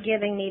not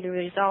giving me the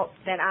result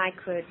that I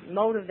could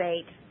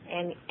motivate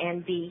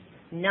and be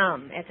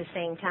numb at the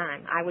same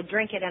time. I would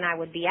drink it and I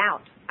would be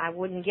out. I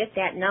wouldn't get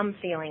that numb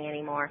feeling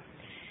anymore.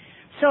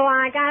 So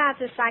I got out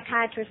the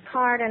psychiatrist's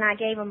card and I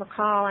gave him a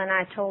call and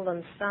I told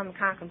him some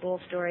cock and bull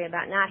story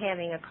about not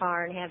having a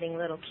car and having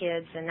little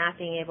kids and not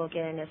being able to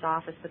get in his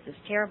office, but this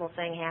terrible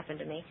thing happened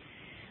to me.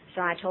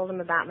 So I told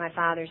him about my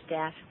father's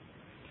death,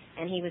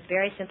 and he was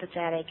very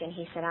sympathetic, and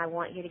he said, I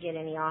want you to get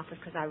in the office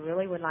because I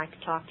really would like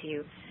to talk to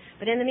you.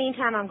 But in the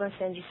meantime, I'm going to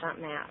send you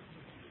something out.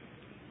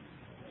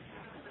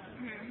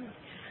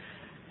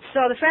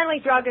 So the friendly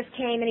druggist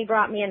came and he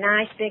brought me a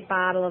nice big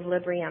bottle of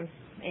Librium.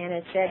 And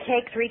it said,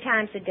 take 3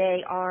 times a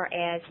day or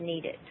as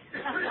needed.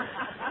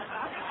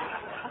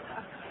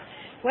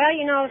 Well,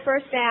 the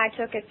first day I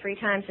took it 3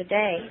 times a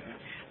day.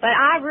 But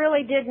I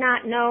really did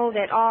not know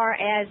that or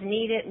as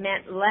needed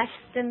meant less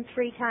than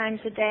 3 times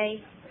a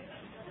day.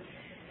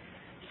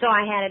 So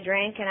I had a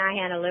drink and I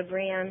had a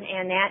Librium,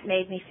 and that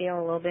made me feel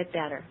a little bit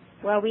better.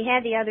 Well, we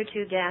had the other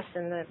 2 deaths,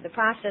 and the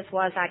process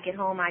was I'd get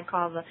home, I'd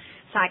call the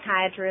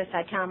psychiatrist,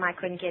 I'd tell him I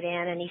couldn't get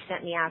in, and he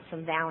sent me out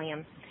some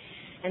Valium.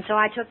 And so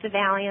I took the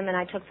Valium and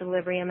I took the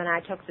Librium and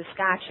I took the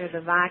scotch or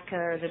the vodka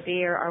or the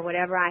beer or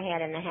whatever I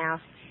had in the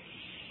house.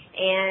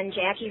 And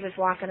Jackie was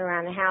walking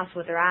around the house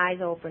with her eyes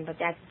open, but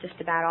that's just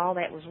about all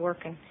that was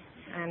working.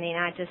 I mean,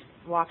 I just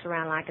walked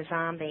around like a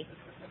zombie.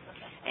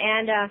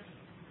 And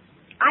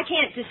I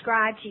can't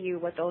describe to you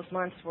what those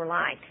months were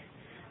like.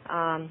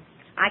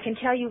 I can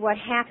tell you what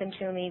happened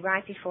to me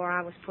right before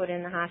I was put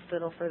in the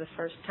hospital for the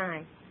first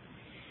time.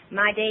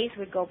 My days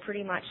would go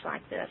pretty much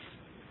like this.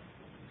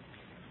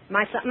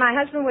 My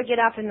husband would get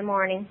up in the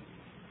morning,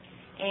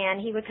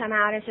 and he would come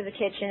out into the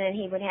kitchen, and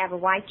he would have a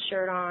white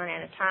shirt on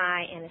and a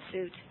tie and a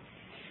suit.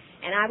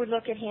 And I would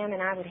look at him,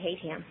 and I would hate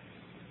him.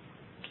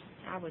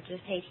 I would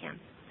just hate him.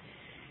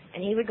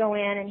 And he would go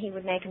in, and he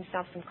would make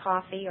himself some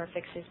coffee or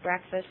fix his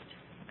breakfast,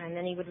 and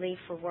then he would leave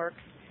for work.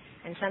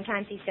 And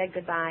sometimes he said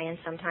goodbye, and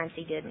sometimes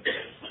he didn't.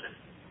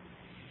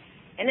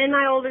 And then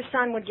my older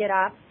son would get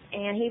up,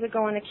 and he would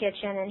go in the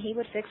kitchen, and he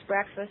would fix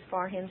breakfast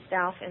for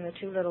himself and the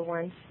 2 little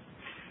ones.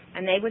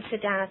 And they would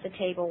sit down at the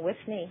table with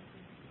me,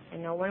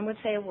 and no one would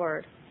say a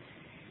word.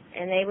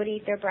 And they would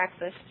eat their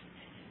breakfast,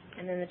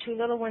 and then the 2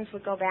 little ones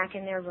would go back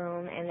in their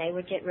room, and they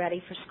would get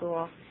ready for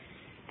school.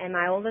 And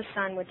my oldest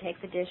son would take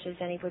the dishes,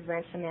 and he would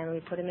rinse them, and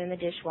we'd put them in the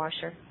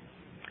dishwasher.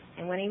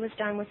 And when he was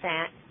done with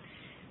that,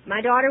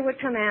 my daughter would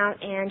come out,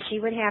 and she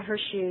would have her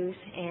shoes,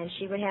 and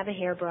she would have a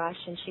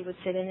hairbrush, and she would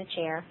sit in a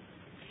chair.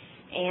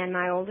 And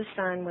my oldest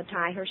son would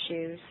tie her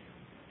shoes,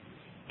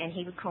 and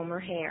he would comb her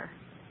hair.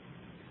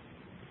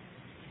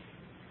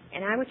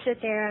 And I would sit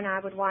there and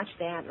I would watch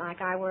that like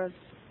I was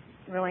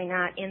really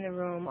not in the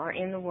room or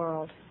in the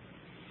world.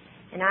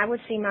 And I would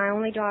see my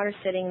only daughter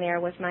sitting there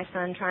with my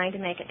son trying to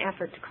make an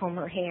effort to comb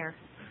her hair.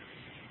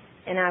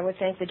 And I would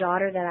think, the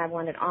daughter that I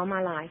wanted all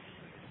my life,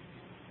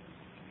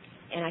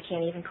 and I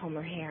can't even comb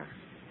her hair.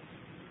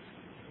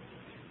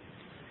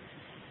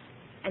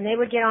 And they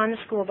would get on the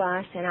school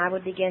bus and I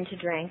would begin to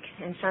drink.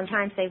 And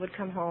sometimes they would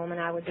come home and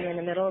I would be in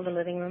the middle of the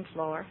living room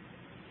floor.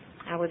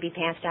 I would be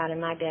passed out in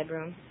my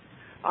bedroom.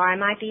 Or I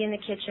might be in the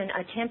kitchen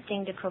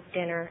attempting to cook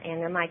dinner,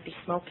 and there might be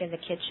smoke in the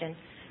kitchen.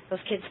 Those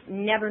kids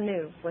never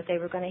knew what they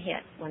were going to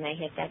hit when they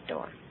hit that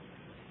door.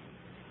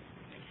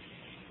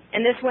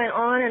 And this went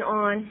on and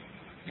on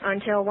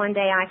until one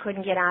day I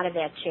couldn't get out of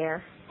that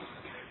chair.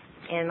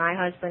 And my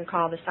husband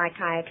called the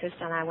psychiatrist,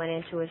 and I went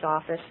into his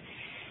office,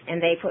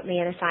 and they put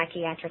me in a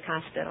psychiatric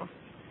hospital.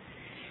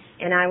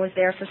 And I was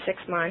there for 6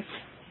 months.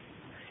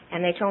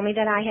 And they told me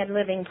that I had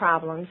living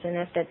problems, and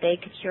if that they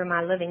could cure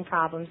my living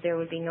problems, there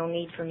would be no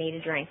need for me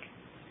to drink.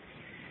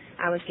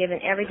 I was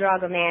given every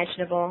drug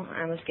imaginable.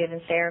 I was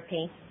given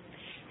therapy.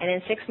 And in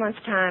 6 months'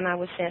 time, I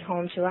was sent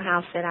home to a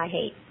house that I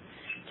hate,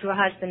 to a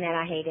husband that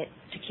I hated,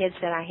 to kids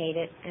that I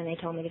hated, and they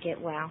told me to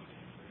get well.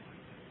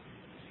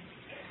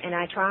 And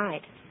I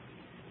tried.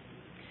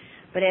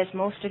 But as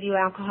most of you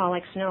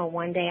alcoholics know,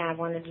 one day I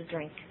wanted to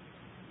drink.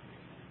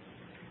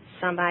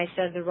 Somebody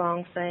said the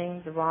wrong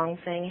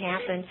thing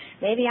happened.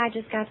 Maybe I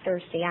just got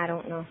thirsty, I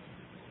don't know.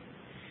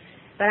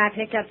 But I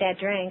picked up that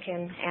drink,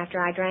 and after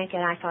I drank it,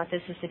 I thought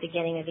this is the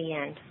beginning of the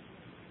end.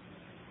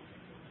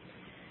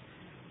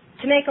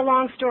 To make a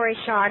long story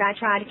short, I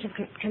tried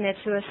to commit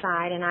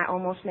suicide, and I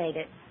almost made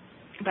it.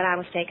 But I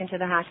was taken to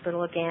the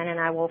hospital again, and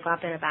I woke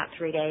up in about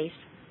 3 days.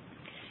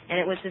 And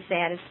it was the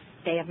saddest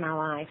day of my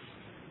life.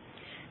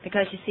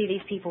 Because, you see,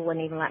 these people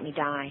wouldn't even let me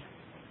die.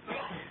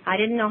 I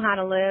didn't know how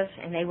to live,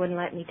 and they wouldn't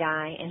let me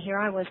die. And here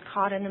I was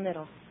caught in the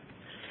middle,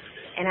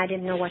 and I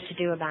didn't know what to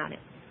do about it.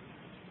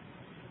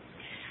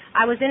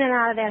 I was in and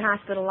out of that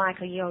hospital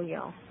like a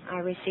yo-yo. I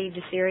received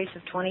a series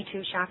of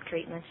 22 shock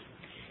treatments,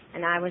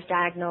 and I was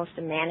diagnosed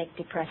a manic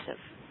depressive.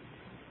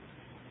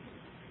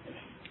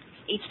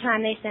 Each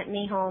time they sent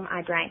me home,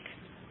 I drank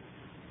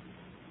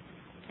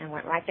and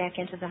went right back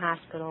into the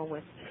hospital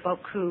with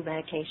beaucoup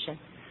medication.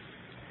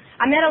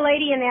 I met a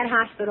lady in that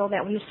hospital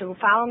that used to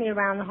follow me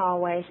around the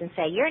hallways and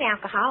say, "You're an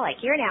alcoholic,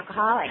 you're an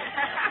alcoholic."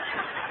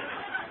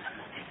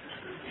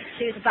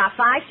 She was about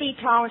 5 feet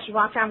tall, and she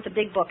walked around with a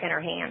big book in her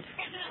hand.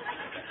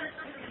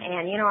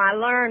 And, you know, I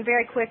learned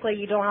very quickly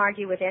you don't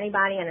argue with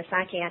anybody in a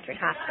psychiatric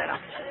hospital.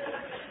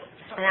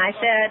 And I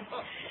said,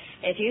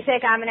 "If you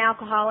think I'm an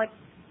alcoholic,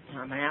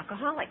 I'm an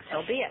alcoholic,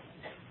 so be it."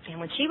 And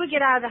when she would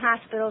get out of the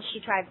hospital, she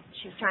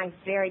was trying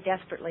very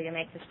desperately to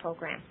make this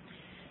program.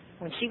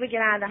 When she would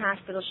get out of the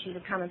hospital, she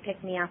would come and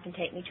pick me up and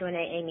take me to an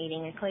AA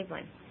meeting in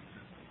Cleveland.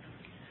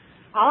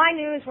 All I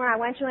knew is when I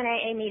went to an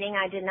AA meeting,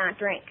 I did not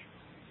drink.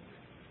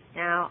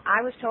 Now,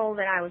 I was told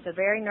that I was a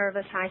very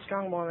nervous,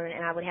 high-strung woman,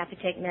 and I would have to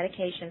take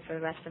medication for the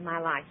rest of my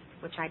life,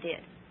 which I did.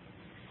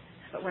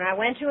 But when I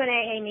went to an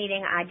AA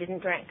meeting, I didn't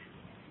drink.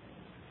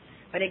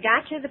 But it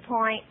got to the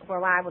point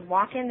where I would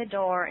walk in the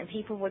door, and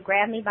people would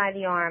grab me by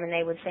the arm, and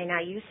they would say, "Now,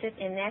 you sit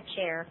in that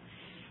chair,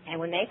 and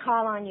when they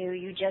call on you,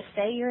 you just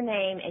say your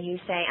name, and you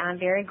say, 'I'm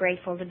very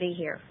grateful to be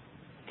here.'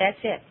 That's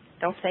it.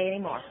 Don't say any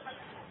more."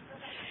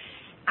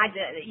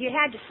 You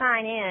had to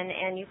sign in,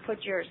 and you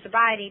put your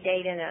sobriety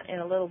date in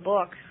a little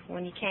book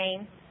when you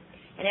came.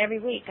 And every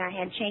week I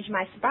had to change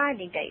my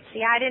sobriety date.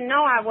 See, I didn't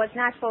know I was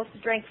not supposed to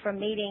drink from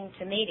meeting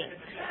to meeting.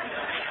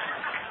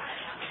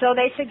 So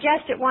they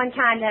suggested one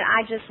time that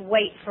I just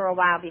wait for a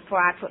while before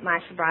I put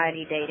my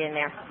sobriety date in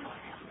there.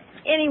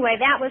 Anyway,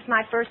 that was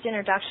my first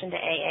introduction to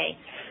AA.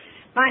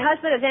 My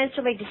husband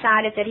eventually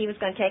decided that he was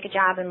going to take a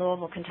job in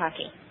Louisville,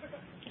 Kentucky.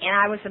 And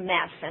I was a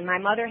mess. And my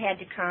mother had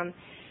to come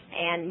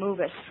and move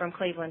us from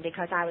Cleveland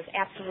because I was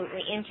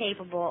absolutely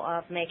incapable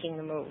of making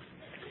the move.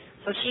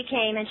 So she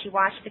came and she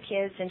watched the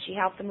kids and she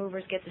helped the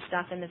movers get the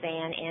stuff in the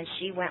van, and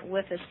she went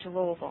with us to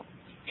Louisville.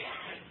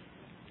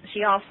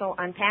 She also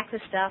unpacked the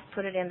stuff,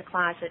 put it in the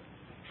closet,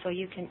 so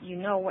you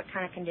know what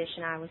kind of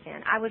condition I was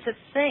in. I was a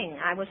thing.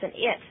 I was an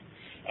it.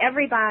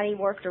 Everybody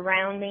worked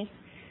around me.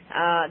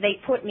 They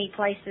put me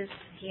places.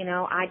 You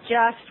know, I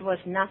just was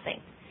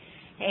nothing.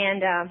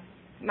 And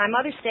my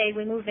mother stayed.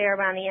 We moved there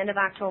around the end of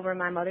October, and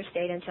my mother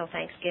stayed until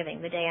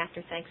Thanksgiving, the day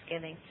after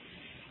Thanksgiving.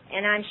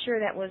 And I'm sure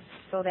that was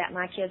so that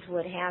my kids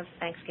would have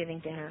Thanksgiving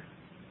dinner.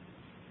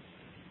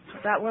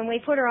 But when we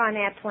put her on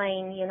that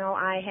plane, you know,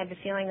 I had the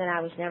feeling that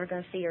I was never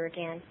going to see her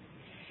again.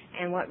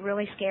 And what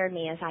really scared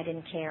me is I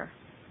didn't care.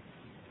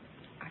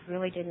 I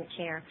really didn't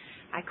care.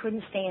 I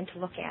couldn't stand to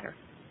look at her.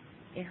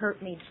 It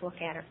hurt me to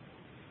look at her.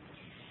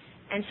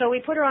 And so we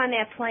put her on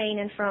that plane,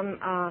 and from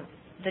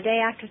the day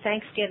after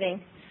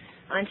Thanksgiving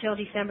until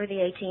December the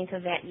 18th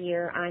of that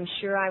year, I'm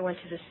sure I went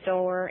to the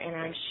store, and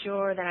I'm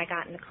sure that I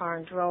got in the car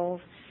and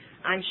drove.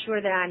 I'm sure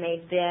that I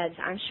made beds.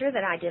 I'm sure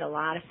that I did a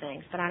lot of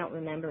things, but I don't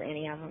remember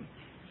any of them.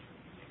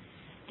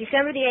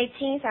 December the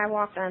 18th, I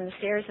walked on the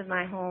stairs of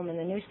my home, and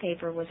the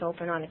newspaper was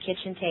open on the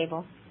kitchen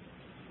table,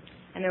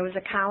 and there was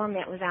a column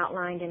that was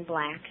outlined in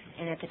black,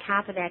 and at the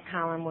top of that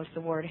column was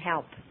the word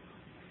help.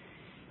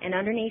 And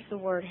underneath the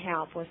word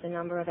help was the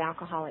number of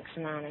Alcoholics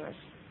Anonymous.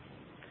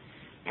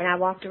 And I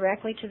walked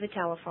directly to the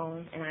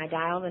telephone, and I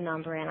dialed the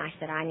number, and I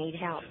said, "I need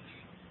help."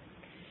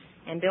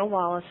 And Bill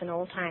Wallace, an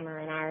old-timer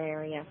in our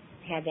area,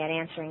 had that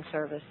answering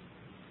service.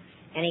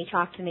 And he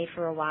talked to me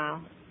for a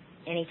while,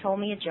 and he told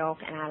me a joke,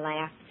 and I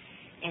laughed.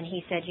 And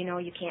he said, "You know,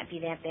 you can't be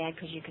that bad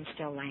because you can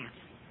still laugh."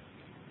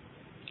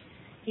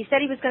 He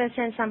said he was going to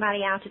send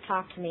somebody out to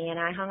talk to me, and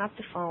I hung up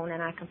the phone,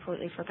 and I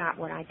completely forgot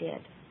what I did.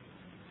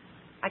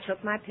 I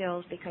took my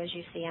pills because,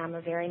 you see, I'm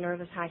a very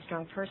nervous,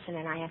 high-strung person,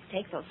 and I have to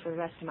take those for the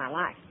rest of my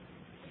life.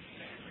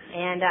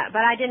 And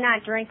but I did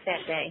not drink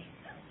that day.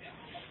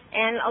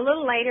 And a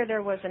little later,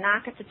 there was a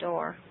knock at the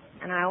door,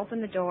 and I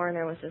opened the door, and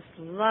there was this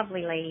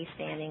lovely lady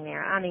standing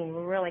there. I mean,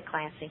 really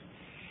classy.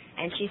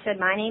 And she said,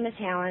 "My name is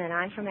Helen, and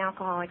I'm from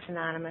Alcoholics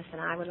Anonymous,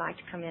 and I would like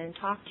to come in and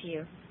talk to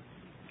you."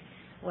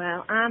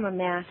 Well, I'm a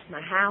mess.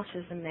 My house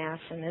is a mess,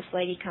 and this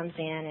lady comes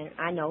in, and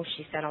I know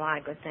she said a lot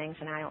of good things,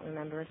 and I don't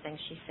remember a thing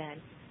she said.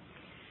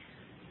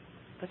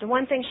 But the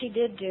one thing she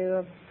did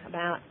do,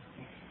 about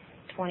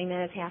 20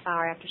 minutes, half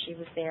hour after she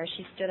was there,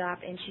 she stood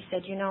up and she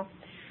said, "You know,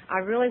 I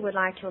really would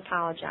like to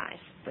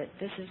apologize, but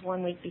this is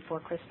 1 week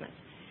before Christmas.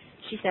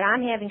 She said,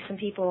 I'm having some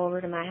people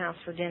over to my house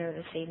for dinner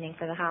this evening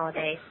for the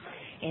holidays.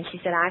 And she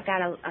said, I've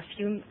got a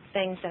few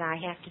things that I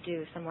have to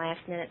do, some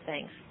last-minute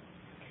things.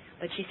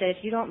 But she said, if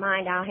you don't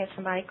mind, I'll have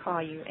somebody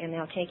call you, and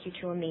they'll take you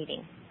to a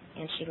meeting.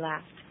 And she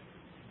left.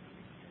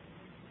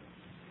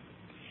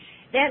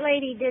 That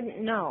lady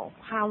didn't know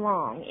how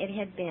long it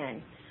had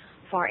been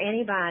for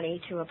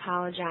anybody to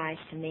apologize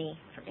to me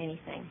for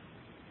anything.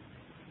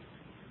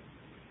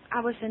 I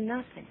was a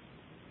nothing.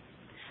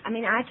 I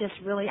mean, I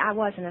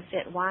wasn't a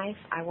fit wife.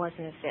 I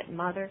wasn't a fit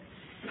mother.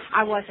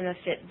 I wasn't a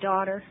fit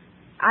daughter.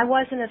 I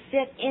wasn't a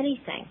fit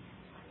anything.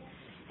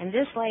 And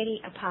this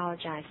lady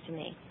apologized to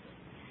me.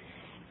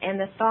 And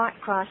the thought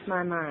crossed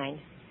my mind,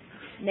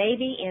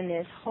 maybe in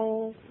this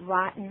whole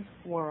rotten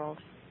world,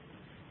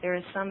 there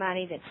is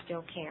somebody that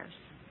still cares.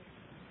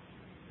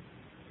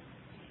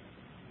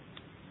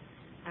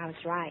 I was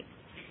right.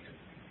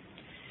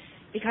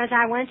 Because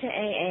I went to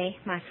AA,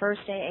 my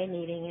first AA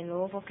meeting in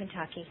Louisville,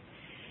 Kentucky,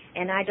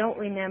 and I don't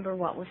remember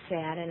what was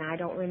said, and I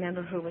don't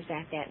remember who was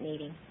at that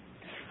meeting.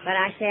 But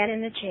I sat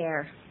in the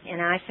chair,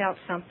 and I felt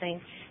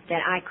something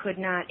that I could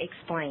not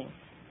explain.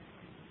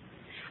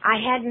 I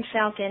hadn't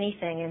felt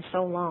anything in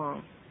so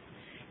long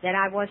that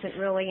I wasn't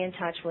really in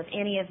touch with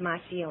any of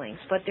my feelings,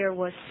 but there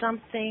was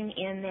something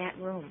in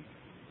that room,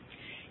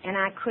 and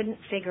I couldn't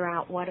figure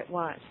out what it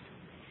was.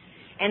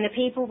 And the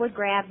people would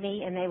grab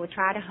me, and they would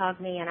try to hug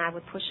me, and I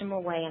would push them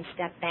away and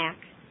step back.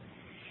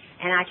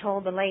 And I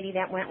told the lady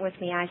that went with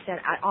me, I said,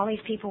 all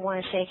these people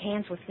want to shake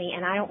hands with me,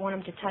 and I don't want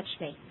them to touch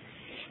me.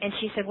 And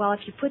she said, well,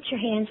 if you put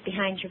your hands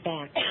behind your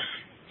back,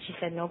 she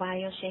said,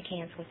 nobody will shake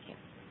hands with you.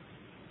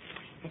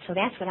 And so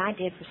that's what I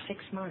did for 6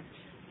 months.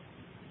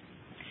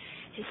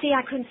 You see,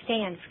 I couldn't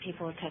stand for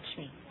people to touch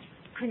me.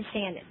 Couldn't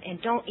stand it. And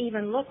don't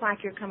even look like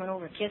you're coming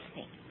over to kiss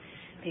me,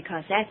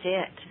 because that's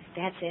it.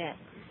 That's it.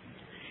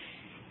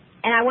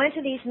 And I went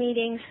to these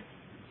meetings,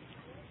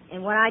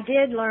 and what I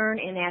did learn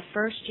in that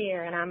first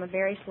year, and I'm a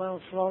very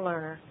slow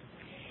learner,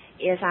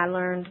 is I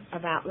learned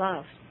about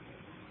love.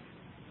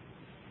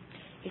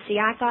 You see,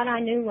 I thought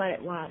I knew what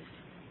it was,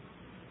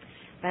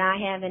 but I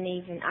hadn't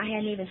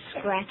even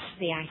scratched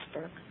the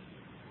iceberg.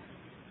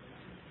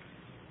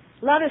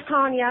 Love is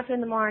calling you up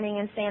in the morning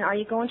and saying, are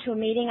you going to a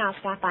meeting? I'll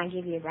stop by and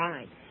give you a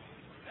ride.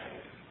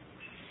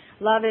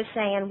 Love is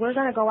saying, we're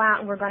going to go out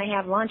and we're going to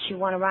have lunch. You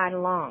want to ride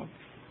along?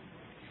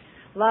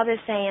 Love is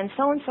saying,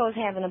 so-and-so is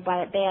having a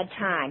bad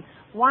time.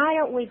 Why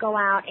don't we go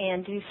out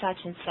and do such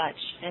and such,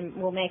 and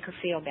we'll make her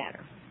feel better?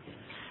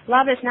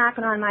 Love is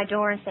knocking on my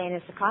door and saying,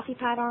 is the coffee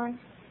pot on?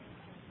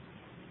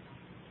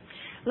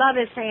 Love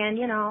is saying,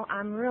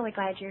 I'm really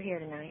glad you're here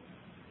tonight.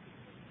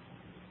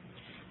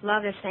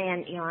 Love is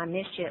saying, I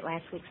missed you at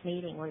last week's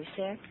meeting. Were you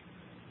sick?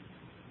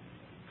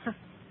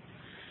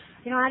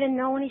 I didn't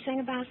know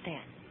anything about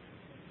that.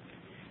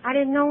 I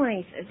didn't know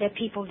that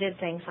people did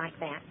things like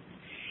that.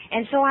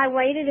 And so I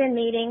waited in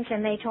meetings,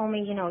 and they told me,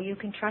 you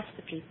can trust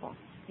the people.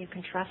 You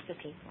can trust the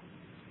people.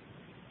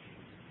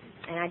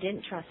 And I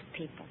didn't trust the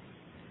people.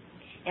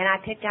 And I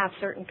picked out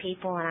certain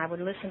people, and I would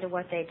listen to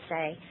what they'd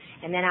say,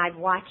 and then I'd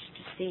watch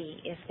to see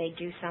if they'd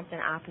do something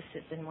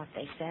opposite than what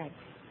they said.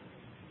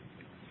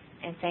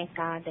 And thank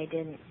God they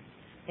didn't.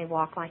 They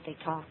walked like they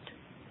talked.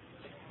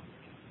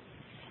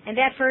 And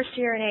that first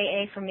year in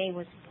AA for me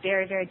was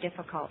very, very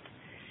difficult.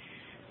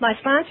 My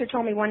sponsor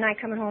told me one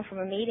night coming home from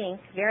a meeting,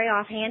 very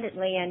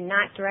offhandedly and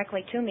not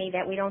directly to me,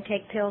 that we don't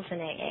take pills in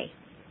AA.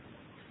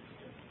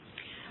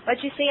 But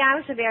you see, I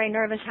was a very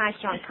nervous,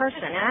 high-strung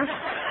person,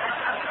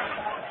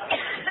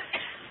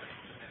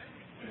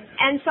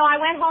 And so I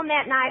went home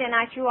that night and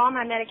I threw all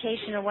my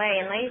medication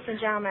away. And ladies and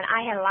gentlemen,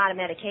 I had a lot of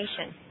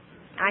medication.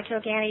 I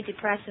took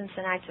antidepressants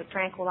and I took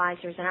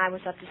tranquilizers, and I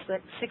was up to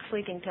 6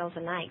 sleeping pills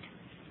a night.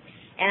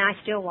 And I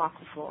still walk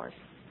the floors.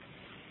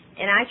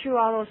 And I threw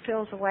all those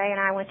pills away, and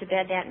I went to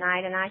bed that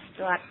night, and I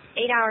slept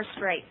 8 hours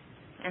straight.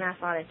 And I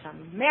thought, it's a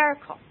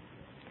miracle.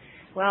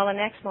 Well, the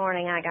next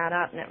morning I got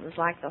up, and it was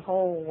like the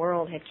whole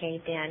world had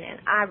caved in, and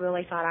I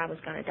really thought I was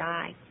going to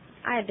die.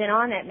 I had been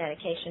on that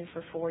medication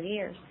for 4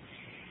 years.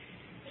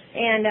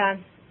 And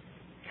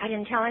I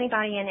didn't tell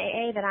anybody in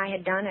AA that I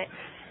had done it.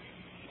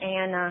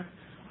 And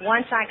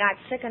once I got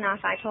sick enough,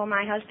 I told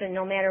my husband,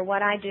 no matter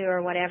what I do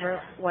or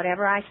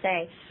whatever I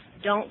say,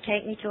 don't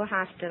take me to a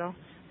hospital.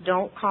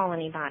 Don't call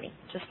anybody.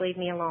 Just leave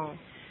me alone.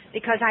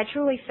 Because I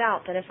truly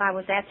felt that if I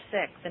was that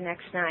sick the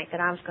next night, that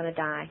I was going to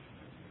die.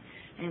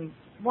 And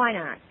why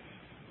not?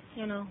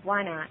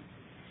 Why not?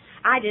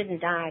 I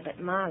didn't die, but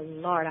my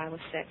Lord, I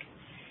was sick.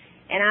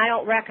 And I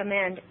don't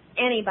recommend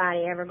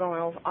anybody ever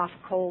going off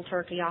cold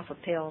turkey, off of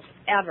pills,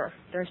 ever.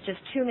 There's just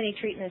too many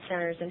treatment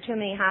centers and too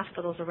many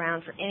hospitals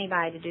around for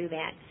anybody to do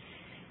that.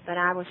 But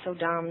I was so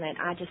dumb that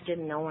I just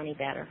didn't know any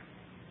better.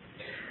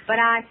 But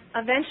I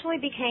eventually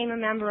became a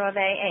member of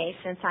AA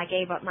since I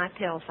gave up my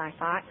pills, I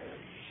thought.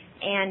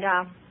 And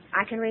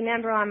I can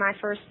remember on my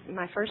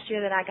first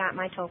year that I got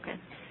my token,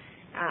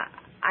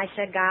 I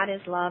said God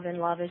is love and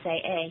love is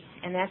AA.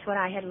 And that's what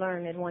I had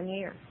learned in 1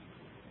 year.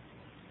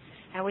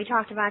 And we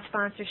talked about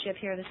sponsorship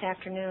here this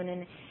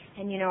afternoon,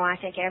 And, I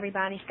think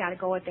everybody's got to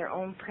go at their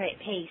own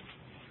pace.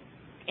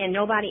 And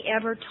nobody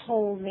ever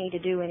told me to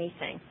do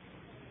anything.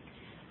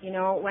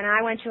 When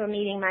I went to a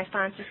meeting, my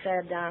sponsor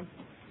said,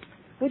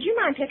 would you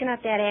mind picking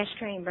up that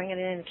ashtray and bringing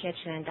it in the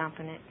kitchen and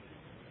dumping it?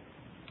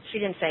 She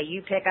didn't say,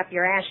 you pick up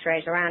your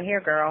ashtrays around here,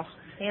 girl.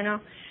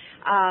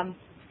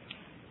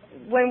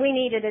 When we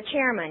needed a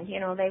chairman,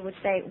 they would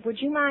say, would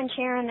you mind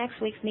chairing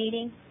next week's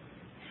meeting?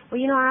 Well,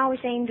 I always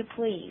aim to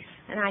please.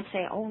 And I'd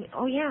say,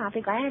 oh yeah, I'll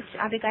be glad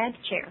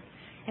to chair.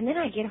 And then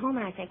I get home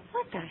and I think,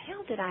 what the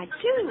hell did I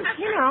do?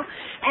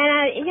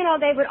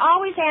 And they would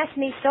always ask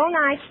me so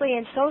nicely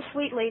and so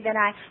sweetly that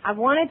I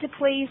wanted to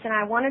please and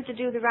I wanted to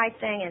do the right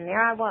thing, and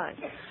there I was.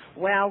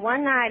 Well,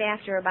 one night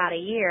after about a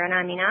year, and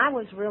I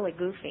was really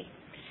goofy.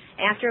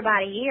 After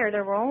about a year,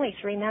 there were only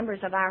 3 members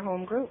of our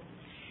home group.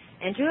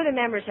 And 2 of the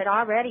members had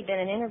already been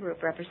an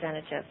intergroup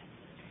representative.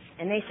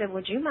 And they said,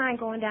 would you mind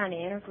going down to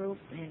intergroup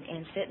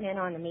and sitting in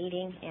on the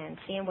meeting and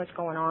seeing what's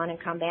going on and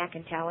come back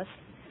and tell us?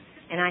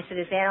 And I said,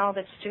 is that all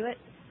that's to it?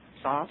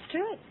 That's all that's to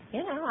it.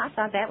 I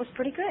thought that was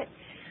pretty good.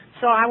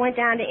 So I went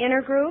down to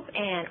intergroup,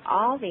 and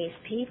all these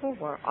people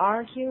were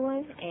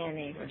arguing, and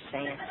they were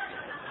saying,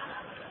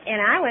 and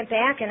I went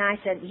back and I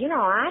said,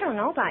 I don't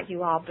know about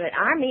you all, but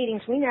our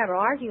meetings, we never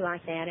argue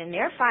like that, and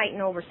they're fighting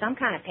over some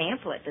kind of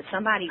pamphlet that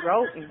somebody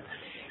wrote,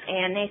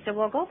 and they said,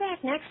 well, go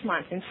back next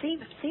month and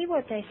see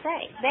what they say.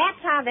 That's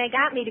how they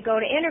got me to go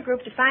to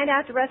intergroup to find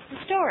out the rest of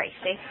the story,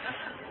 see?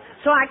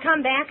 So I'd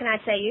come back and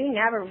I'd say, you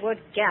never would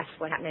guess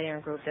what happened at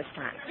intergroup this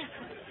time.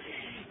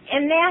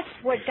 And that's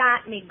what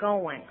got me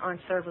going on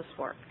service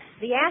work.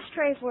 The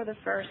ashtrays were the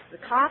first. The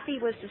coffee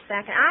was the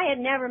second. I had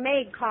never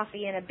made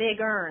coffee in a big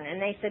urn, and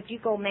they said, you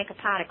go make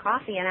a pot of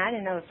coffee, and I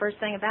didn't know the first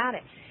thing about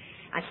it.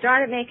 I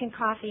started making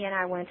coffee, and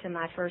I went to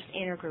my first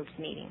intergroups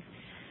meeting.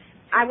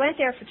 I went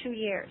there for 2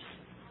 years,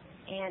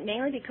 and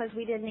mainly because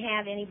we didn't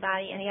have any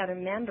other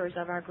members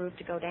of our group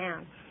to go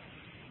down.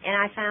 And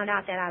I found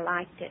out that I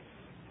liked it.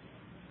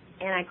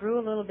 And I grew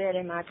a little bit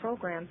in my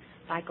program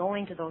by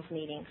going to those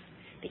meetings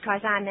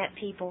because I met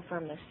people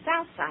from the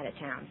south side of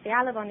town. See,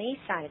 I live on the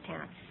east side of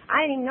town.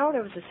 I didn't even know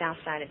there was a south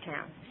side of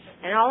town.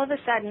 And all of a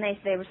sudden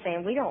they were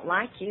saying, we don't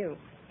like you.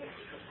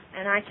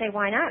 And I'd say,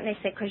 why not? And they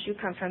said, because you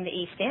come from the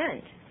East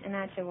End. And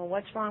I'd say, well,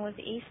 what's wrong with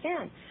the East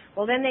End?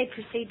 Well, then they'd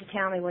proceed to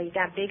tell me, well, you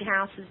got big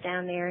houses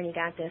down there and you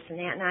got this and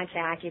that. And I'd say,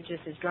 I get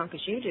just as drunk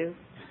as you do,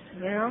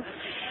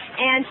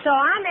 And so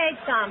I made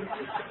some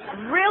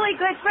really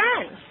good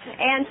friends.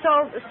 And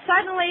so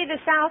suddenly the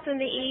South and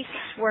the East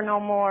were no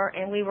more,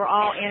 and we were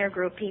all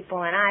intergroup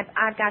people. And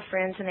I've got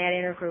friends in that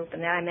intergroup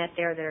and that I met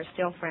there that are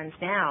still friends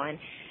now.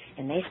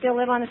 And they still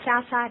live on the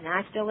South side, and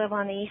I still live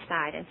on the East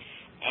side.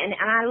 And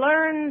I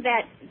learned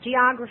that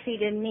geography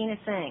didn't mean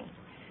a thing.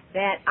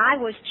 That I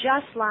was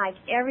just like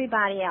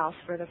everybody else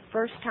for the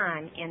first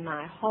time in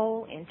my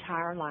whole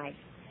entire life.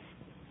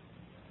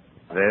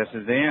 This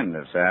is the end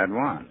of Side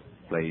 1.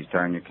 Please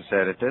turn your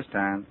cassette at this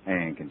time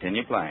and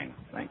continue playing.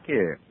 Thank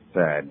you.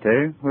 Side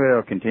 2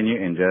 will continue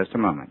in just a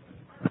moment.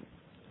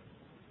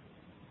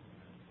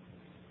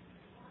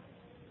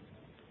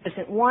 There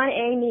isn't one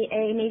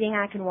AA meeting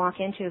I can walk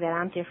into that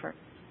I'm different.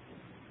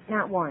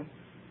 Not one.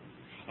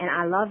 And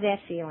I love that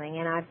feeling,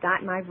 and I've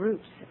got my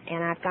roots,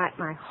 and I've got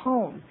my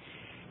home,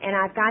 and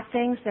I've got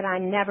things that I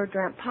never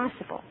dreamt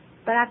possible.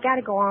 But I've got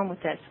to go on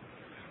with this.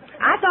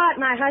 I thought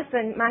my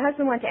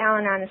husband went to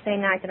Al-Anon the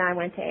same night that I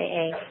went to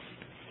AA.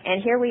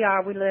 And here we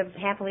are, we live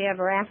happily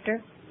ever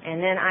after.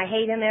 And then I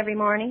hate him every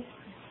morning.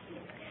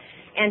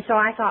 And so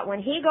I thought, when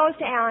he goes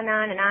to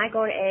Al-Anon and I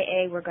go to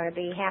AA, we're going to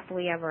be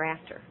happily ever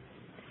after.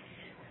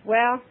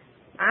 Well,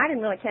 I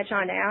didn't really catch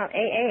on to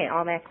AA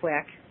all that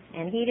quick.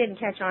 And he didn't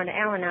catch on to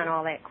Al-Anon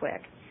all that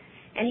quick.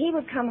 And he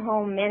would come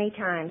home many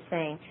times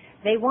saying,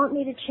 they want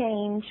me to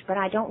change, but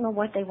I don't know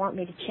what they want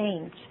me to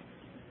change.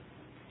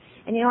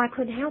 And, I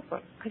couldn't help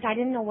him because I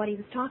didn't know what he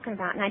was talking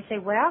about. And I'd say,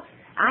 well,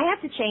 I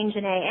have to change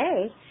in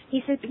AA.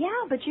 He said,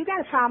 yeah, but you got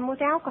a problem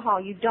with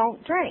alcohol. You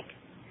don't drink.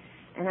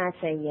 And I'd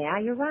say, yeah,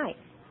 you're right.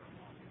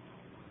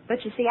 But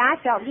you see,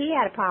 I felt he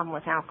had a problem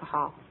with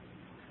alcohol.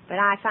 But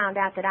I found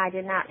out that I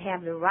did not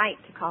have the right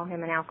to call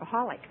him an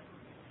alcoholic.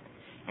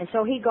 And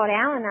so he'd go to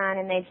Al-Anon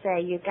and they'd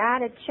say, you got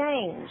to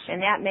change.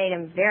 And that made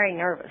him very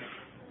nervous.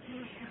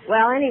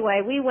 Well,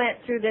 anyway, we went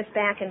through this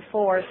back and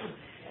forth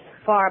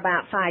for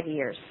about 5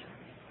 years.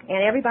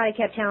 And everybody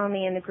kept telling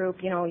me in the group,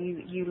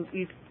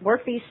 you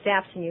work these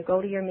steps and you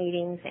go to your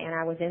meetings. And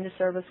I was into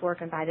service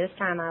work, and by this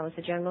time I was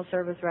a general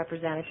service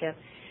representative.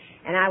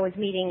 And I was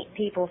meeting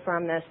people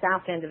from the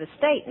south end of the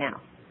state now.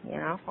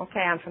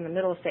 Okay, I'm from the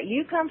middle of the state.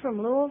 You come from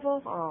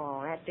Louisville?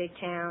 Oh, that big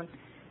town.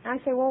 And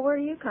I say, well, where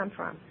do you come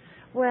from?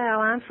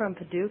 Well, I'm from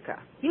Paducah.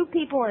 You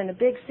people in the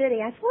big city.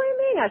 I said, what do you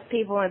mean us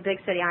people in a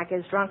big city? I get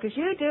as drunk as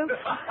you do.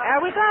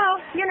 There we go.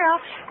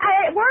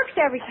 It works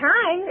every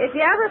time. If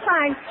you ever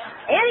find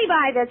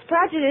anybody that's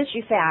prejudiced,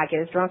 you say, I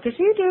get as drunk as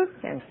you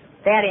do. And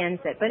that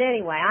ends it. But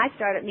anyway, I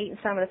started meeting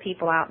some of the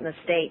people out in the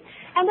state,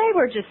 and they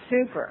were just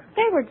super.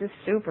 They were just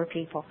super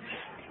people.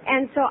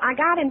 And so I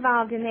got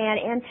involved in that,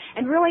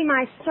 and really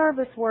my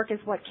service work is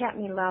what kept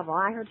me level.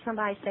 I heard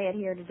somebody say it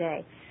here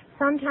today.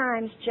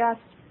 Sometimes just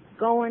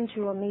going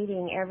to a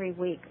meeting every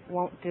week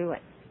won't do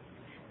it.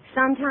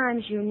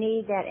 Sometimes you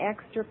need that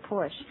extra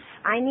push.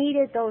 I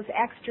needed those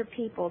extra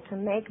people to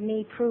make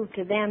me prove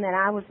to them that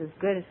I was as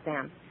good as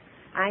them.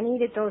 I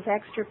needed those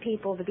extra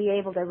people to be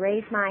able to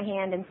raise my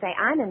hand and say,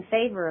 I'm in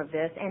favor of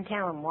this, and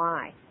tell them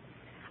why.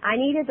 I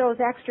needed those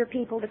extra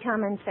people to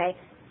come and say,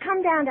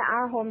 come down to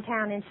our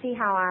hometown and see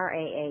how our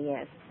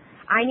AA is.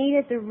 I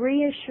needed the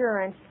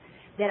reassurance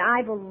that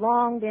I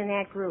belonged in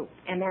that group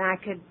and that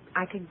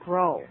I could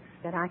grow,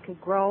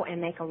 and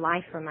make a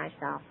life for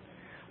myself.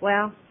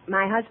 Well,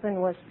 my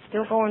husband was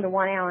still going to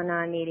one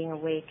Al-Anon meeting a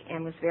week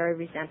and was very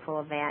resentful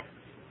of that.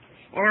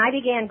 And I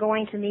began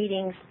going to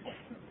meetings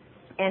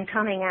and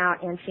coming out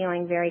and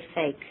feeling very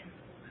fake.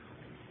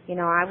 You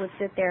know, I would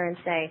sit there and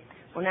say,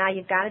 well, now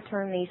you've got to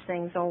turn these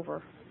things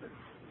over.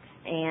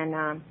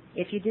 And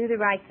if you do the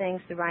right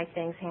things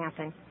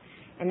happen.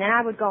 And then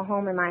I would go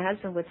home and my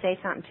husband would say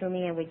something to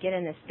me and we'd get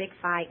in this big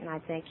fight and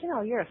I'd think, you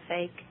know, you're a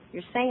fake.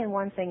 You're saying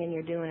one thing and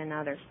you're doing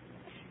another.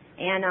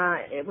 And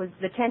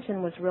the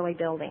tension was really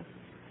building.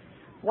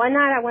 One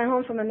night I went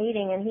home from a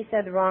meeting and he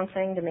said the wrong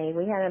thing to me.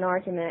 We had an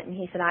argument and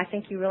he said, I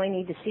think you really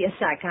need to see a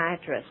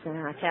psychiatrist. And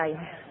I tell you,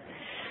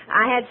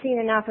 I had seen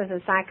enough as a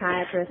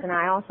psychiatrist and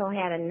I also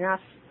had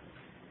enough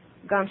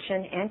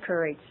gumption and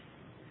courage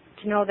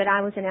to know that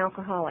I was an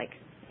alcoholic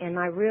and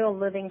my real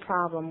living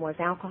problem was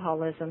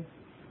alcoholism,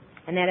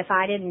 and that if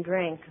I didn't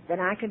drink, that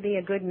I could be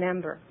a good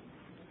member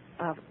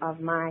of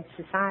my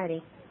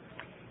society.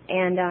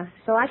 And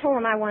so I told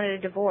him I wanted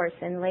a divorce,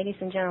 and ladies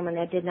and gentlemen,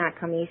 that did not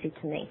come easy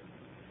to me.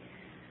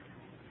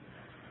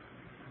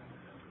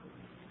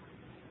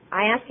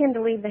 I asked him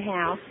to leave the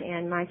house,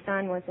 and my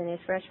son was in his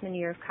freshman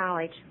year of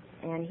college,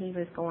 and he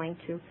was going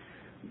to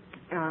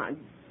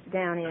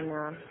down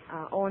in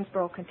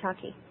Owensboro,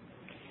 Kentucky.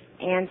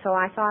 And so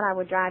I thought I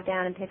would drive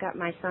down and pick up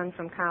my son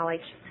from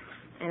college,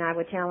 and I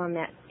would tell him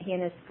that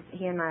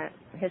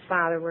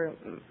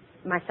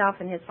myself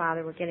and his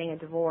father were getting a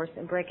divorce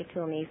and break it to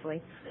him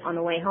easily on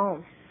the way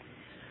home.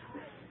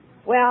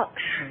 Well,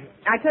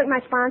 I took my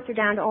sponsor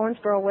down to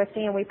Owensboro with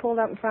me, and we pulled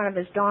up in front of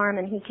his dorm,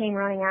 and he came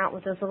running out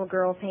with this little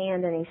girl's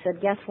hand, and he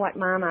said, guess what,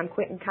 Mom, I'm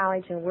quitting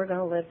college, and we're going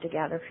to live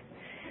together.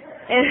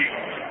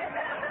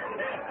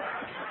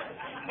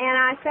 And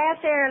I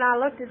sat there and I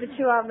looked at the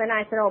two of them and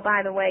I said, oh,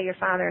 by the way, your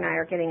father and I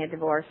are getting a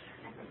divorce.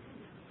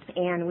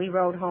 And we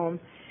rode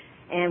home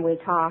and we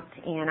talked,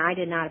 and I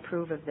did not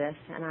approve of this,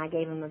 and I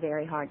gave him a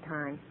very hard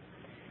time.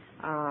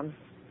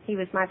 He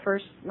was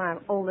my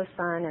oldest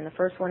son and the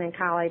first one in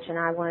college, and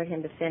I wanted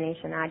him to finish,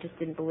 and I just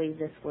didn't believe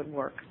this would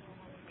work.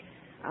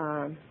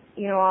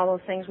 You know, all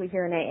those things we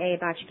hear in AA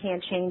about you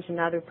can't change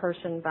another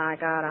person. By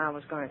God, I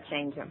was going to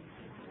change him.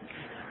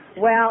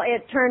 Well,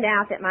 it turned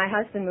out that my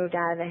husband moved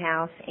out of the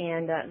house,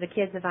 and the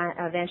kids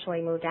eventually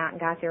moved out and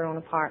got their own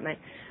apartment.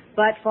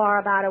 But for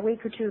about a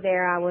week or two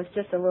there, I was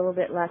just a little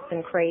bit less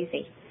than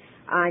crazy.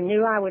 I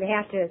knew I would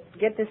have to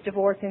get this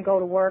divorce and go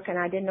to work, and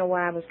I didn't know what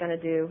I was going to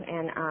do.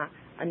 And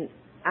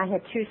I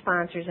had two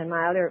sponsors, and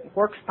my other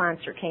work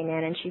sponsor came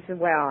in, and she said,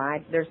 well,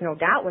 there's no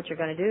doubt what you're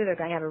going to do. They're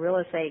going to have a real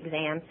estate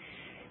exam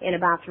in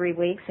about 3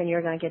 weeks, and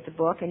you're going to get the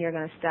book, and you're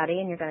going to study,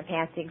 and you're going to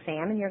pass the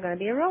exam, and you're going to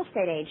be a real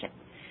estate agent.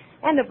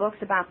 And the book's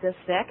about this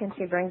thick, and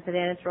she brings it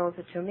in and throws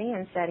it to me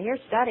and said, here,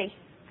 study.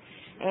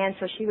 And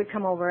so she would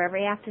come over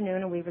every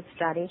afternoon and we would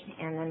study.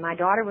 And then my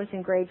daughter was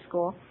in grade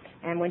school,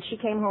 and when she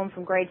came home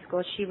from grade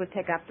school, she would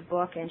pick up the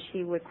book and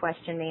she would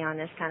question me on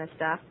this kind of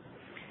stuff.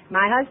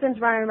 My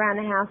husband's running around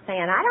the house saying,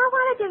 I don't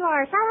want a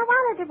divorce, I don't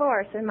want a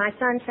divorce. And my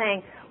son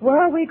saying,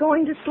 where are we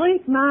going to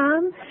sleep,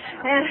 Mom?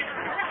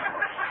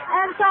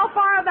 And so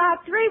for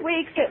about 3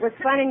 weeks, it was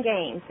fun and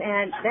games.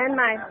 And then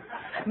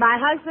my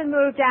husband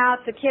moved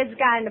out. The kids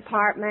got an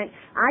apartment.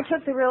 I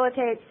took the real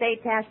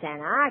estate test,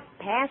 and I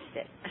passed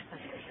it.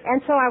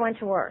 And so I went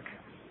to work.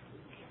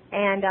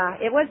 And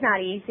it was not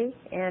easy,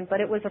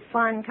 but it was a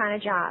fun kind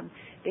of job.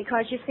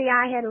 Because, you see,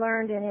 I had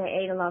learned in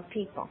AA to love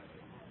people.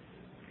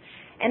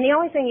 And the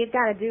only thing you've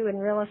got to do in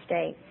real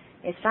estate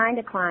is find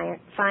a client,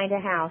 find a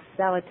house,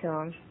 sell it to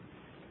them,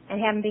 and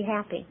have them be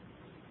happy.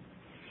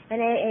 And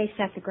AA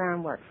sets the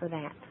groundwork for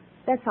that.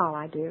 That's all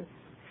I do.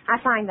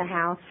 I find the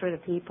house for the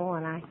people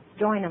and I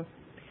join them.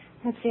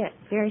 That's it.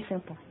 Very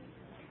simple.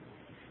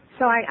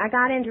 So I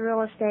got into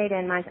real estate,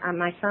 and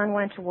my son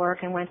went to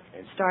work and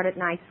started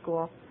night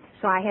school.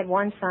 So I had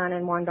one son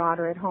and one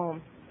daughter at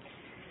home.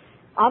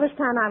 All this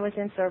time I was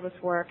in service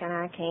work, and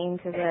I came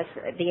to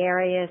the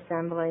area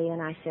assembly,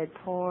 and I said,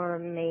 poor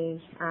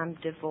me, I'm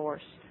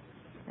divorced.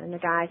 And the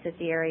guys at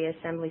the area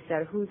assembly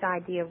said, whose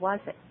idea was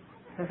it?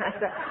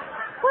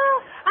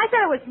 I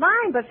said, it was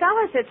mine, but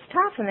fellas, it's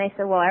tough. And they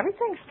said, well,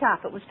 everything's tough.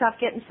 It was tough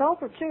getting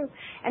sober, too.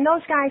 And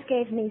those guys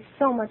gave me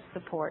so much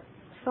support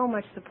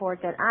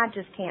that I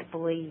just can't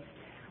believe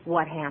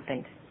what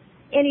happened.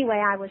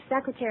 Anyway, I was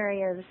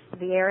secretary of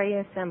the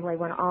area assembly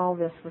when all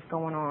this was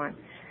going on.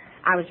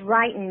 I was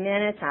writing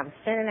minutes. I was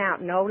sending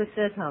out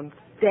notices. I'm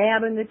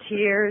dabbing the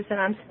tears, and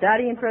I'm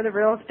studying for the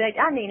real estate.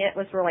 I mean, it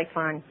was really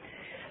fun.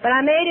 But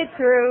I made it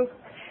through,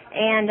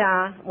 and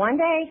one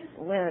day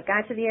we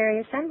got to the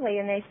area assembly,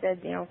 and they said,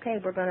 okay,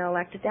 we're going to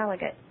elect a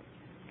delegate.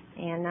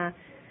 And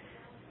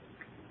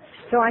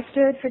so I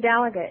stood for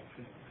delegate,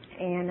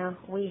 and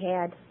we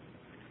had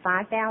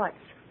 5 ballots.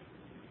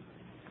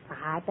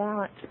 5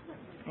 ballots.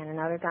 And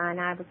another guy and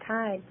I were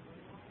tied.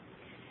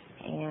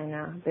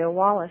 And Bill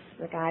Wallace,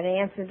 the guy that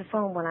answered the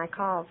phone when I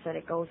called, said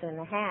it goes in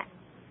the hat.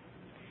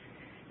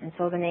 And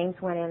so the names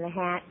went in the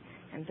hat,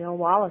 and Bill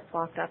Wallace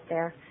walked up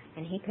there,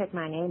 and he picked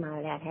my name out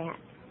of that hat.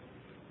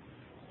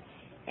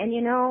 And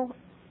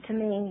to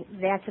me,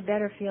 that's a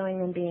better feeling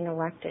than being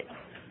elected.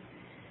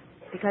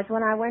 Because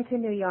when I went to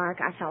New York,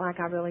 I felt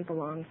like I really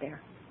belonged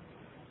there.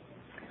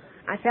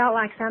 I felt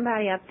like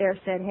somebody up there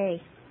said,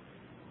 hey,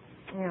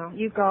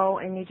 you go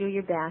and you do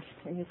your best,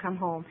 and you come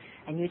home,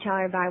 and you tell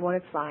everybody what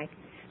it's like.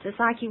 Just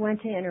like you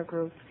went to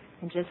intergroup,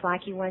 and just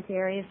like you went to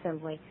area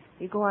assembly,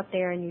 you go up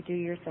there and you do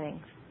your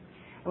things.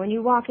 And when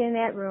you walk in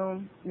that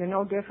room, you're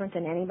no different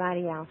than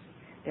anybody else.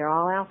 They're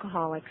all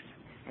alcoholics,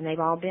 and they've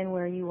all been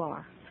where you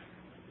are.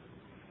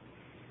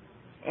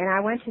 And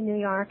I went to New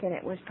York, and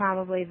it was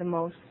probably the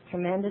most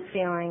tremendous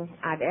feeling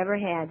I've ever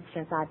had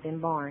since I've been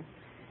born,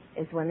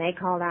 is when they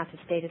called out the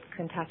state of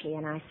Kentucky,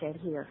 and I said,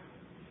 here.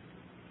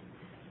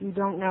 You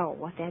don't know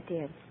what that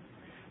did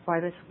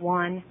for this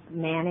one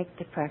manic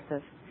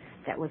depressive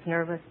that was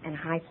nervous and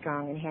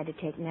high-strung and had to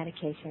take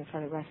medication for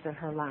the rest of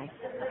her life.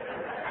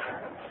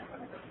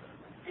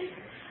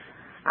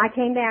 I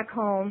came back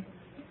home,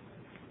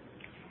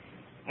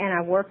 and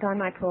I worked on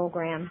my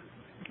program,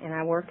 and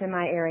I worked in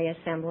my area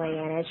assembly,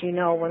 and as you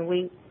know, when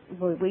we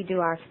do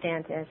our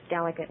stint as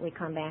delegate, we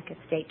come back as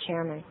state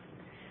chairman.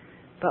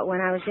 But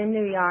when I was in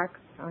New York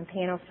on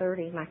Panel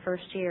 30, my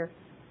first year,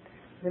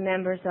 the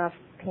members of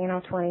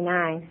Panel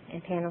 29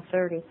 and Panel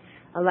 30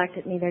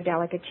 elected me their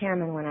delegate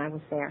chairman when I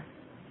was there.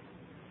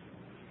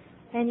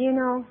 And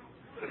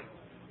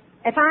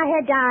if I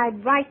had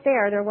died right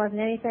there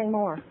wasn't anything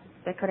more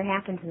that could have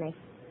happened to me.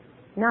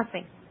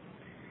 Nothing.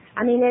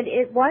 I mean,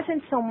 it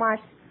wasn't so much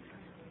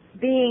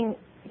being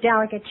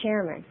delegate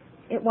chairman.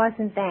 It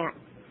wasn't that.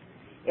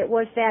 It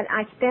was that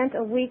I spent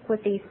a week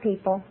with these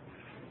people,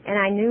 and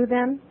I knew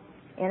them,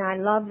 and I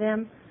loved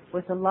them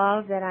with the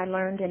love that I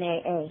learned in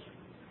AA.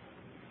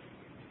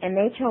 And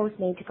they chose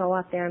me to go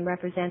up there and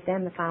represent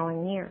them the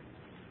following year.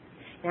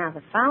 Now,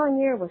 the following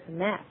year was a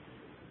mess.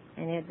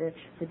 And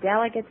the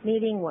delegates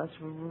meeting was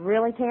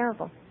really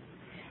terrible.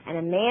 And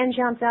a man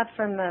jumped up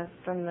from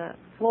the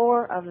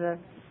floor of the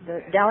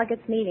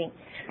delegates meeting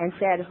and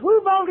said,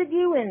 who voted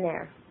you in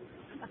there?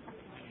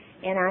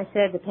 And I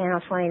said, the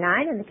Panel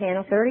 29 and the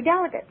Panel 30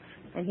 delegates.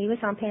 And he was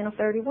on Panel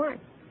 31.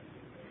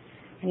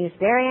 And he was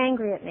very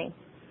angry at me.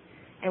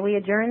 And we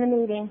adjourned the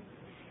meeting.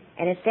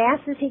 And as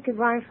fast as he could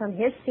run from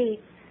his seat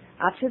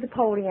up to the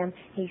podium,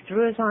 he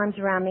threw his arms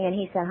around me and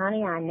he said,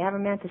 honey, I never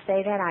meant to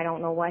say that. I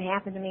don't know what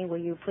happened to me. Will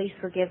you please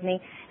forgive me?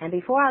 And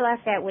before I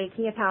left that week,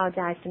 he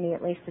apologized to me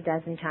at least a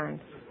dozen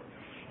times.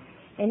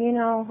 And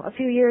a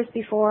few years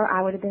before,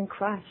 I would have been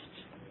crushed,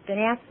 been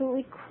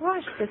absolutely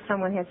crushed if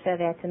someone had said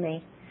that to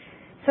me.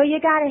 So you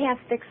got to have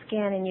thick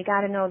skin, and you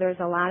got to know there's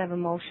a lot of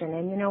emotion.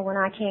 And when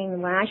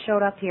I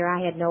showed up here,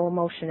 I had no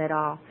emotion at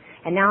all.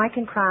 And now I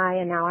can cry,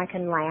 and now I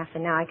can laugh,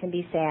 and now I can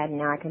be sad, and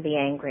now I can be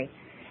angry.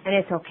 And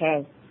it's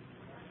okay.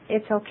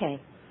 It's okay.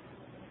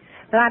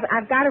 But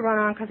I've got to run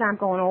on because I'm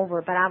going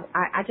over. But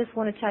I just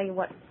want to tell you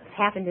what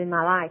happened in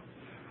my life.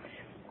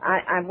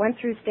 I went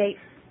through state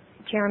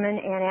chairman,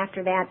 and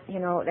after that,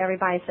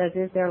 everybody says,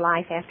 is there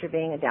life after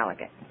being a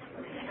delegate?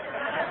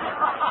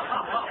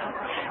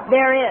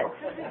 There is.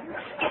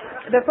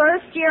 The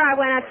first year I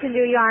went up to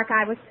New York,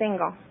 I was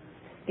single.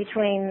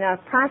 Between the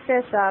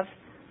process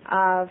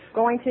of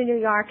going to New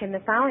York and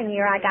the following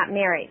year, I got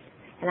married.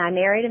 And I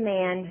married a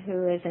man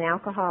who is an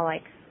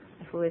alcoholic,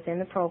 who is in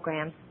the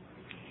program.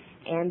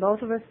 And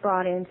both of us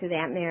brought into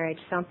that marriage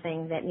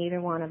something that neither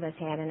one of us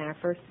had in our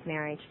first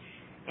marriage,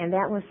 and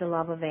that was the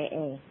love of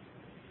AA.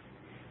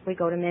 We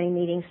go to many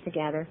meetings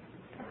together.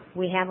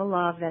 We have a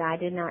love that I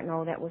did not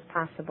know that was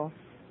possible.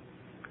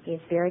 He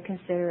is very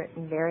considerate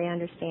and very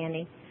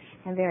understanding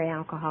and very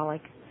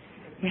alcoholic.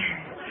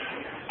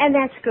 And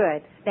that's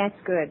good. That's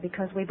good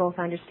because we both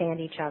understand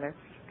each other.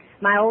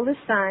 My oldest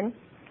son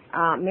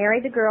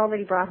married the girl that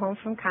he brought home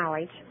from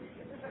college.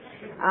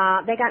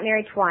 They got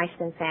married twice,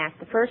 in fact.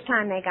 The first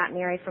time they got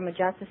married from a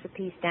justice of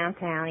peace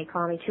downtown, he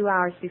called me 2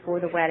 hours before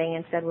the wedding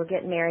and said, we're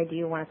getting married, do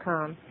you want to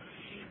come?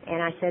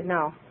 And I said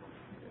no.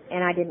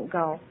 And I didn't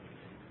go.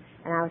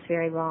 And I was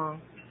very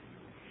wrong.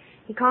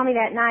 He called me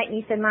that night and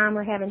he said, Mom,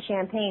 we're having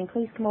champagne.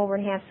 Please come over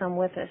and have some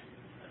with us.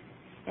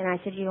 And I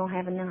said, you don't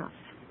have enough.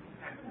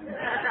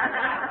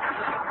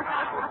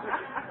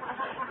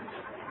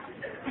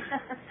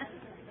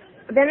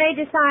 Then they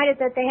decided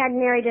that they hadn't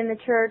married in the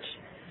church.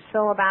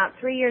 So about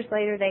 3 years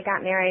later, they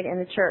got married in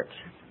the church.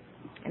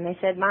 And they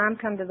said, Mom,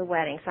 come to the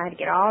wedding. So I had to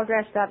get all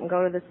dressed up and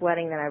go to this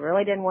wedding that I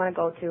really didn't want to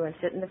go to and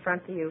sit in the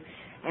front of you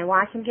and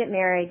watch them get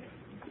married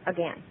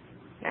again.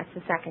 That's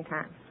the second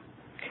time.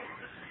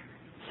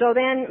 So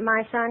then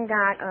my son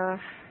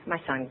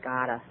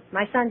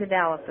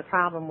developed a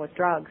problem with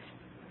drugs.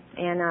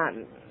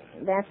 And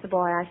that's the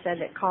boy I said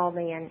that called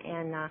me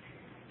and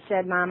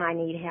said, Mom, I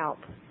need help.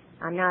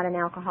 I'm not an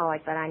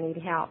alcoholic, but I need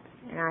help.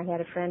 And I had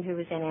a friend who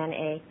was in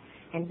NA,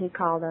 and he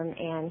called him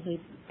and he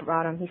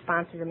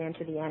sponsored him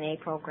into the NA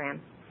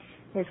program.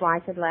 His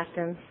wife had left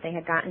him. They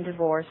had gotten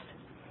divorced.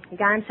 He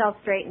got himself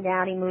straightened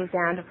out. He moved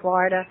down to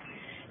Florida,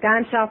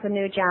 got himself a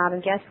new job,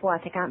 and guess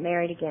what? They got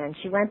married again.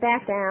 She went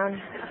back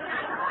down.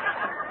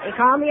 He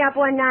called me up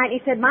one night.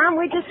 He said, Mom,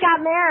 we just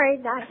got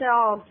married. I said,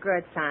 oh,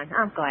 good, son.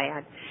 I'm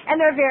glad.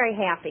 And they're very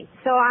happy.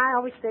 So I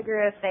always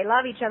figure if they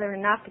love each other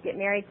enough to get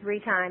married 3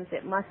 times,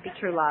 it must be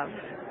true love.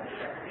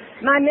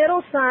 My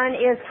middle son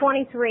is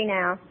 23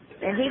 now,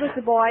 and he was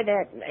the boy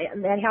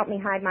that helped me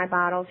hide my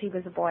bottles. He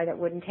was the boy that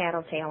wouldn't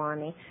tattletale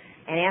on me.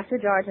 And after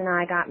George and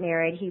I got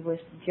married, he was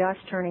just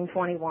turning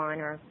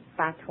 21 or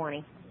about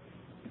 20.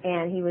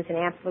 And he was an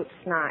absolute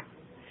snot.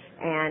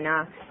 And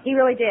he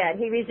really did.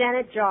 He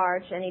resented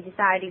George, and he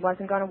decided he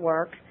wasn't going to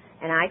work.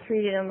 And I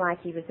treated him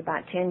like he was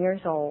about 10 years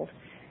old.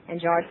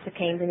 And George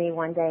came to me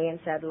one day and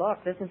said,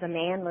 look, this is a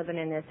man living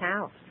in this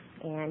house,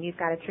 and you've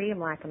got to treat him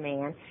like a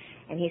man.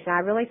 And he said, I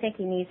really think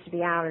he needs to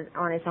be out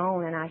on his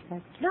own. And I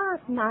said,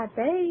 not my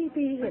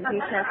baby. And he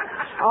said,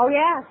 oh,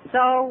 yeah.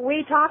 So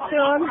we talked to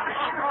him.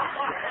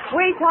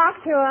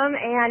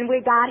 And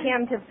we got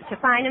him to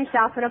find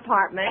himself an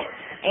apartment.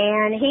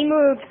 And he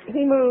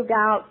moved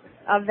out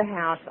of the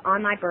house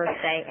on my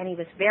birthday, and he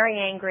was very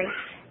angry.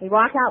 He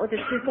walked out with his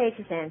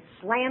suitcases and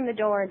slammed the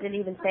door and didn't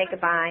even say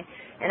goodbye.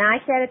 And I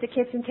sat at the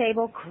kitchen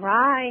table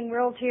crying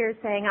real tears,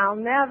 saying, I'll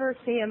never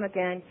see him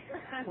again.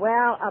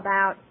 Well,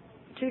 about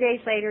 2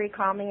 days later, he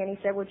called me and he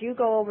said, would you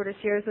go over to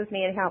Sears with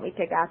me and help me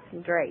pick out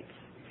some drapes?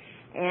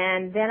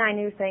 And then I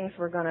knew things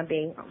were going to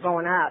be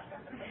going up.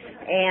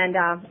 And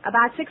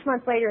about 6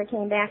 months later, he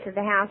came back to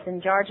the house,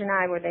 and George and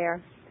I were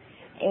there.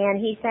 And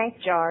he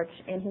thanked George,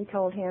 and he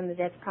told him that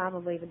that's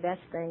probably the best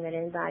thing that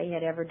anybody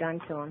had ever done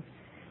to him,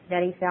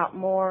 that he felt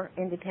more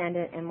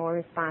independent and more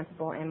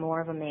responsible and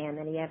more of a man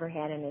than he ever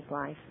had in his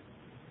life.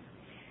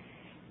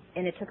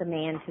 And it took a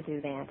man to do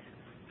that.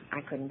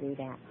 I couldn't do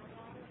that.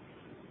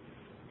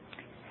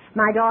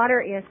 My daughter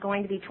is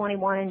going to be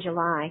 21 in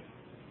July.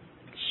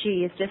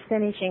 She is just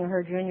finishing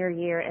her junior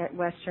year at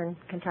Western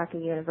Kentucky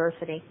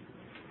University.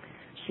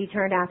 She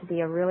turned out to be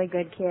a really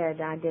good kid.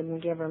 I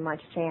didn't give her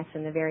much chance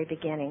in the very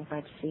beginning,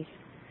 but she's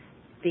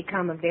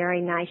become a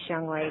very nice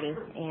young lady,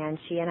 and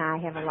she and I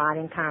have a lot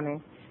in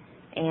common.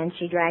 And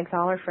she drags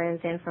all her friends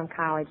in from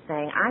college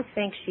saying, I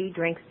think she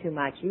drinks too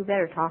much. You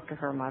better talk to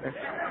her, Mother.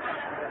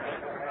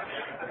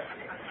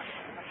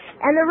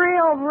 And the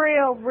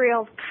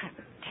real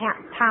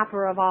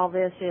topper of all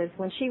this is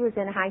when she was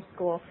in high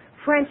school,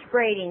 French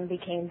braiding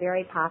became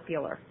very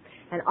popular.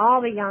 And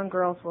all the young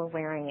girls were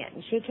wearing it.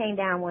 And she came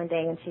down one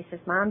day and she says,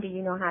 Mom, do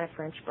you know how to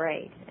French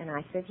braid? And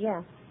I said,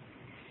 yes.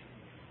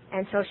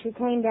 And so she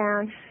came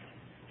down.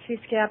 She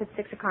used to get up at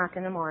 6 o'clock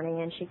in the morning,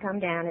 and she'd come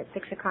down at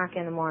 6 o'clock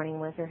in the morning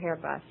with her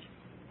hairbrush.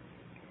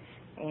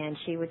 And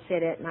she would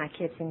sit at my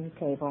kitchen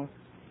table.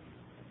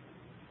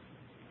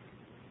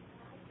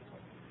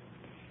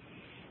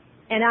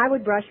 And I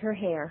would brush her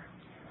hair,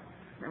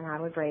 and I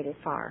would braid it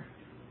for her.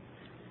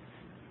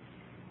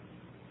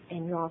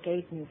 And you all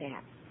gave me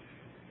that.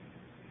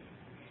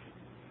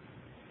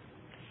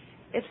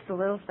 It's the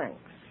little things.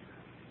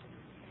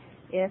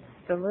 It's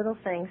the little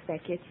things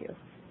that get you.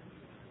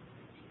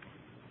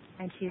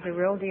 And she's a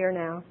real dear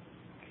now.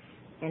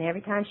 And every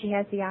time she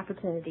has the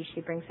opportunity,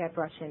 she brings that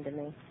brush into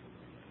me.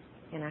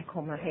 And I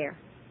comb her hair.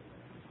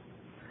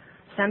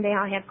 Someday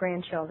I'll have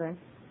grandchildren.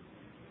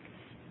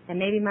 And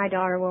maybe my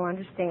daughter will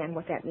understand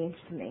what that means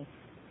to me.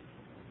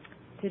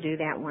 To do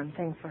that one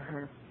thing for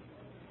her.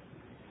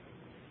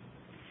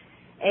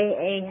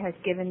 AA has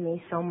given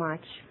me so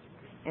much,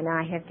 and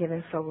I have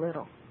given so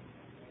little.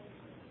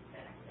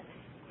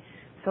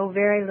 So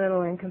very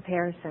little in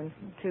comparison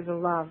to the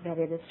love that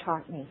it has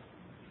taught me.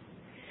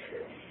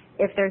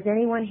 If there's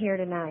anyone here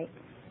tonight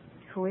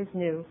who is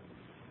new,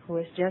 who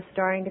is just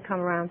starting to come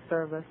around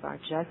service or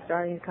just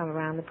starting to come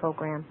around the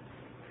program,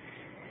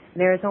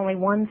 there is only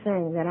one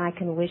thing that I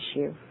can wish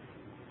you.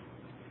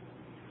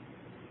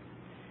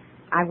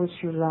 I wish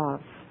you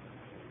love.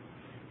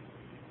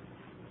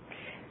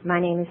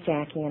 My name is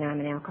Jackie, and I'm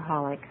an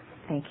alcoholic.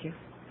 Thank you.